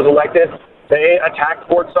Lincoln was elected, they attacked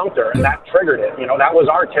Fort Sumter, and that triggered it. That was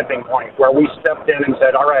our tipping point, where we stepped in and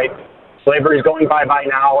said, all right, slavery is going bye-bye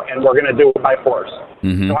now, and we're going to do it by force.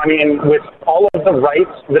 Mm-hmm. So, I mean, with all of the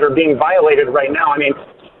rights that are being violated right now, I mean,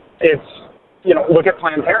 it's, look at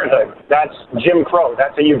Planned Parenthood. That's Jim Crow.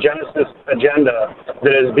 That's a eugenicist agenda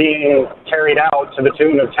that is being carried out to the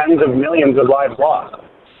tune of tens of millions of lives lost.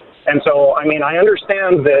 And so, I mean, I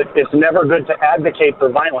understand that it's never good to advocate for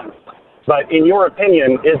violence. But in your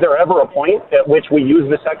opinion, is there ever a point at which we use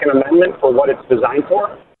the Second Amendment for what it's designed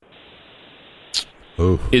for?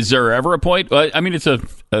 Is there ever a point? I mean, it's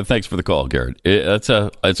thanks for the call, Garrett. It's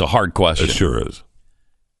a hard question. It sure is.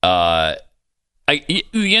 The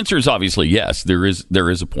answer is obviously yes. There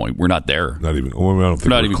is a point. We're not there. Not even. I don't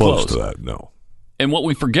think we're close to that. No. And what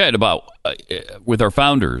we forget about with our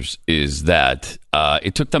founders is that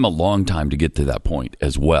it took them a long time to get to that point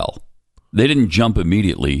as well. They didn't jump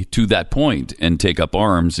immediately to that point and take up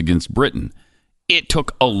arms against Britain. It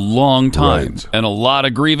took a long time and a lot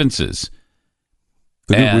of grievances.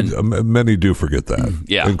 Many do forget that,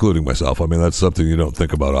 yeah, including myself. I mean, that's something you don't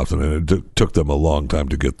think about often, and it took them a long time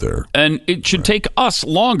to get there. And it should take us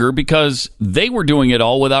longer because they were doing it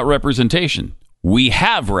all without representation. We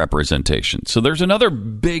have representation. So there's another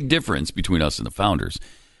big difference between us and the founders.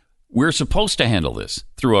 We're supposed to handle this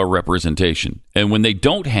through our representation. And when they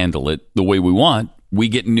don't handle it the way we want, we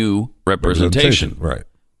get new representation. Right.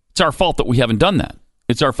 It's our fault that we haven't done that.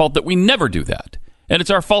 It's our fault that we never do that. And it's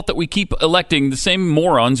our fault that we keep electing the same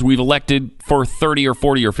morons we've elected for 30 or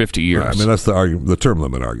 40 or 50 years. Right. I mean, that's the argument, the term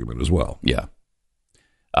limit argument as well. Yeah.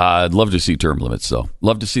 I'd love to see term limits, though.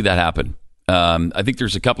 Love to see that happen. I think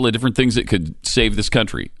there's a couple of different things that could save this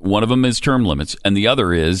country. One of them is term limits, and the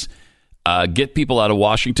other is get people out of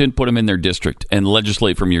Washington, put them in their district, and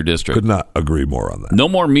legislate from your district. Could not agree more on that. No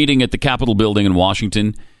more meeting at the Capitol building in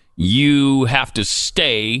Washington. You have to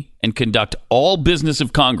stay and conduct all business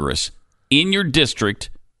of Congress in your district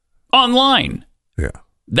online. Yeah.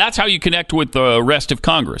 That's how you connect with the rest of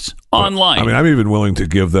Congress, online. I mean, I'm even willing to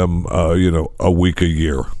give them, a week a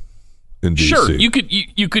year in D.C. Sure, you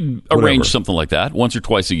could arrange something like that once or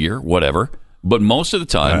twice a year, whatever. But most of the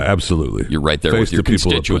time, absolutely, you're right there with your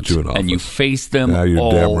constituents, and you face them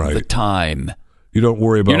all the time. You don't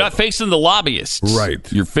worry about. You're not facing the lobbyists, right?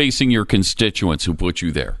 You're facing your constituents who put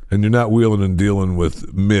you there, and you're not wheeling and dealing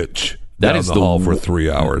with Mitch down the hall for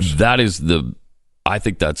 3 hours. I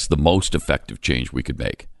think that's the most effective change we could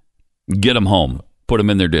make. Get them home, put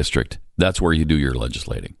them in their district. That's where you do your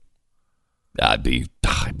legislating. I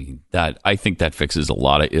think that fixes a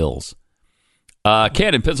lot of ills.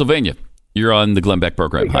 Ken in Pennsylvania, you're on the Glenn Beck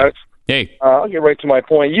program. Hey, guys. Hey. I'll get right to my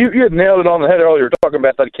point. You had nailed it on the head earlier, talking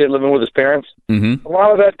about that kid living with his parents. Mm-hmm. A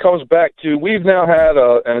lot of that comes back to we've now had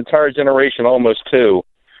an entire generation, almost two,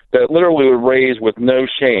 that literally were raised with no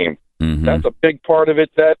shame. Mm-hmm. That's a big part of it.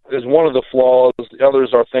 That is one of the flaws. The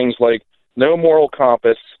others are things like no moral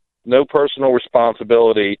compass, no personal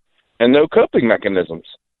responsibility, and no coping mechanisms.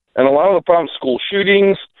 And a lot of the problems, school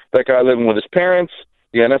shootings, that guy living with his parents,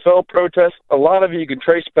 the NFL protests, a lot of it you can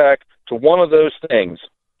trace back to one of those things.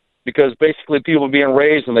 Because basically people are being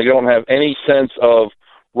raised and they don't have any sense of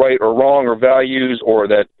right or wrong or values, or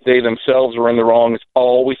that they themselves are in the wrong. It's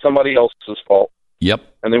always somebody else's fault. Yep.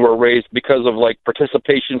 And they were raised because of like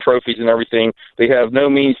participation trophies and everything. They have no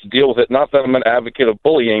means to deal with it. Not that I'm an advocate of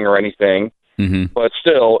bullying or anything, but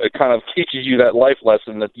still, it kind of teaches you that life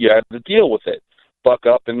lesson that you have to deal with it. Buck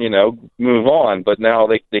up and, move on. But now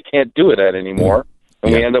they can't do it anymore.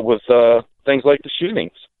 And we end up with things like the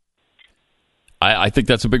shootings. I think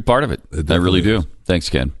that's a big part of it. I really do. Thanks,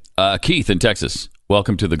 Ken. Keith in Texas,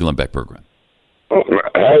 welcome to the Glenn Beck program.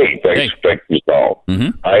 Hey, thanks for taking this call.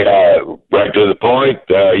 Right to the point,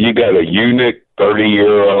 you got a eunuch,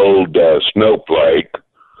 30-year-old snowflake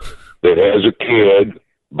that has a kid,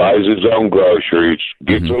 buys his own groceries,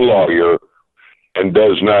 gets a lawyer, and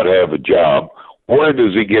does not have a job. Where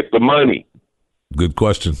does he get the money? Good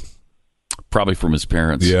question. Probably from his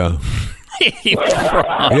parents. Yeah.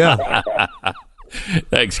 Yeah.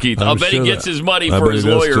 Thanks, Keith. I'll bet he gets his money for his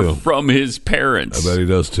lawyer from his parents. I bet he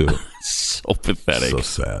does, too. So pathetic. So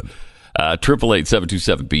sad.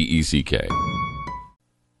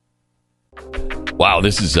 888-727-BECK. Wow,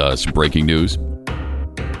 this is some breaking news.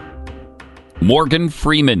 Morgan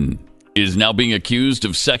Freeman is now being accused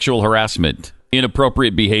of sexual harassment,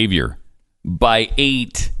 inappropriate behavior by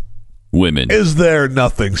 8 women. Is there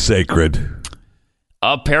nothing sacred?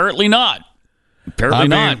 Apparently not. Apparently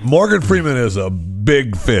not. Morgan Freeman is a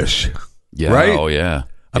big fish. Yeah. Right? Oh, yeah.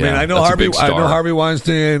 I mean, I know Harvey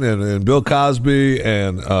Weinstein and Bill Cosby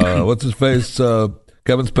and what's his face,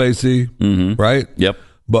 Kevin Spacey, right? Yep.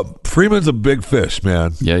 But Freeman's a big fish,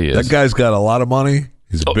 man. Yeah, he is. That guy's got a lot of money.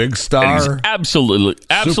 He's a big star. He's absolutely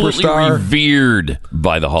Superstar. revered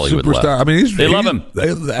by the Hollywood left. Superstar. I mean, they love him.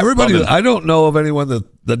 Everybody. Love him. I don't know of anyone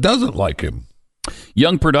that doesn't like him.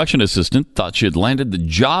 Young production assistant thought she had landed the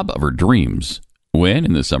job of her dreams when,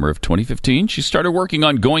 in the summer of 2015, she started working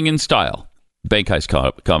on Going in Style, bank heist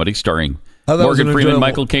comedy starring Morgan Freeman,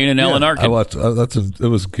 Michael Caine, and Alan Arkin. I watched. It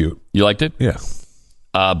was cute. You liked it? Yeah.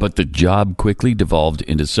 But the job quickly devolved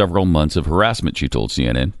into several months of harassment, she told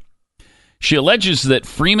CNN. She alleges that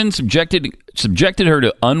Freeman subjected her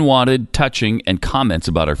to unwanted touching and comments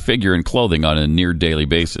about her figure and clothing on a near daily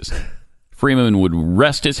basis. Freeman would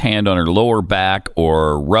rest his hand on her lower back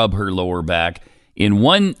or rub her lower back. In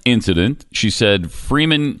one incident, she said,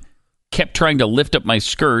 Freeman kept trying to lift up my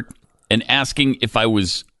skirt and asking if I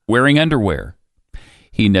was wearing underwear.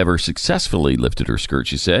 He never successfully lifted her skirt,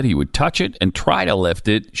 she said. He would touch it and try to lift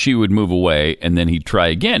it. She would move away, and then he'd try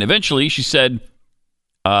again. Eventually, she said,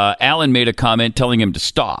 Alan made a comment telling him to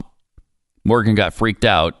stop. Morgan got freaked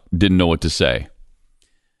out, didn't know what to say.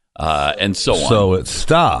 And so on. So it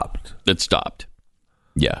stopped. It stopped.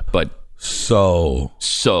 Yeah, but... So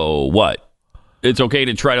what? It's okay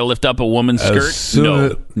to try to lift up a woman's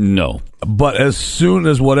skirt? No. But as soon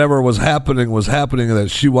as whatever was happening that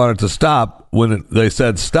she wanted to stop, when they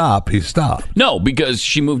said stop, he stopped. No, because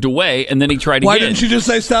she moved away, and then he tried Why again. didn't she just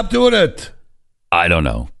say stop doing it? I don't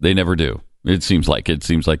know. They never do. It seems like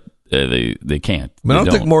they can't. I don't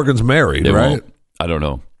think Morgan's married, they right? Won't. I don't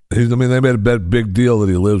know. They made a big deal that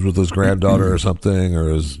he lives with his granddaughter or something, or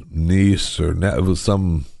his niece, or it was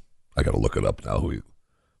some. I got to look it up now.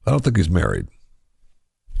 I don't think he's married.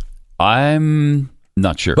 I'm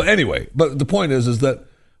not sure. But anyway, the point is that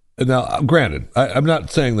now, granted, I'm not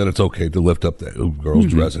saying that it's okay to lift up that girl's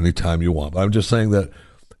dress anytime you want. But I'm just saying that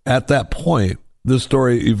at that point, this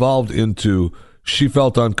story evolved into she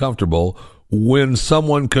felt uncomfortable. When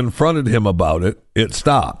someone confronted him about it, it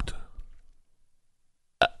stopped.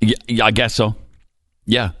 Yeah, I guess so.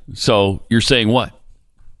 Yeah. So you're saying what?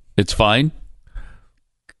 It's fine?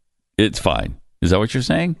 It's fine. Is that what you're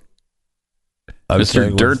saying?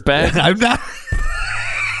 Mr. Dirtbag? I'm not.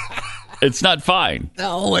 It's not fine.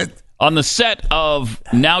 No. On the set of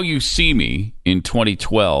Now You See Me in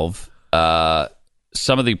 2012,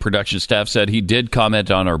 some of the production staff said he did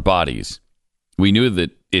comment on our bodies. We knew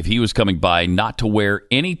that if he was coming by, not to wear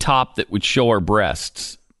any top that would show our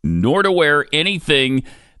breasts, nor to wear anything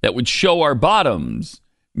that would show our bottoms,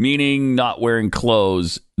 meaning not wearing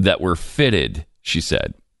clothes that were fitted, she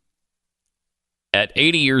said. At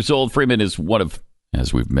 80 years old, Freeman is one of,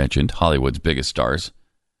 as we've mentioned, Hollywood's biggest stars.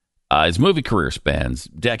 His movie career spans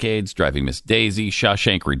decades, Driving Miss Daisy,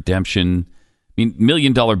 Shawshank Redemption, $1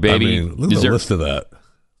 Million Baby. Look at the list of that.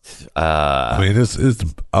 It's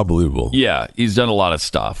unbelievable. Yeah, he's done a lot of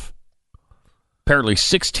stuff. Apparently,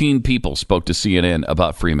 16 people spoke to CNN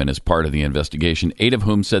about Freeman as part of the investigation, 8 of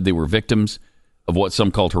whom said they were victims of what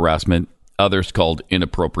some called harassment, others called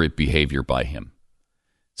inappropriate behavior by him.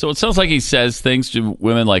 So it sounds like he says things to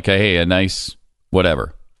women like, hey, a nice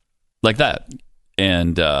whatever, like that.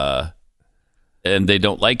 And they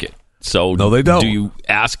don't like it. So no, they don't. Do you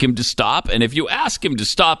ask him to stop? And if you ask him to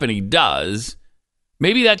stop and he does,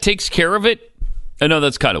 maybe that takes care of it. I know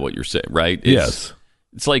that's kind of what you're saying, right? Yes.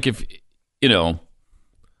 It's like if you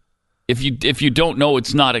don't know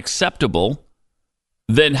it's not acceptable,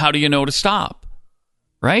 then how do you know to stop?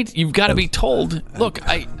 Right? You've got to be told, look,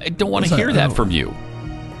 I don't want to hear that from you,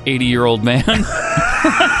 80-year-old man.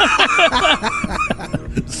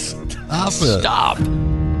 Stop.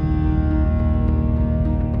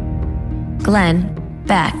 Glenn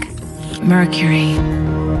Beck, Mercury.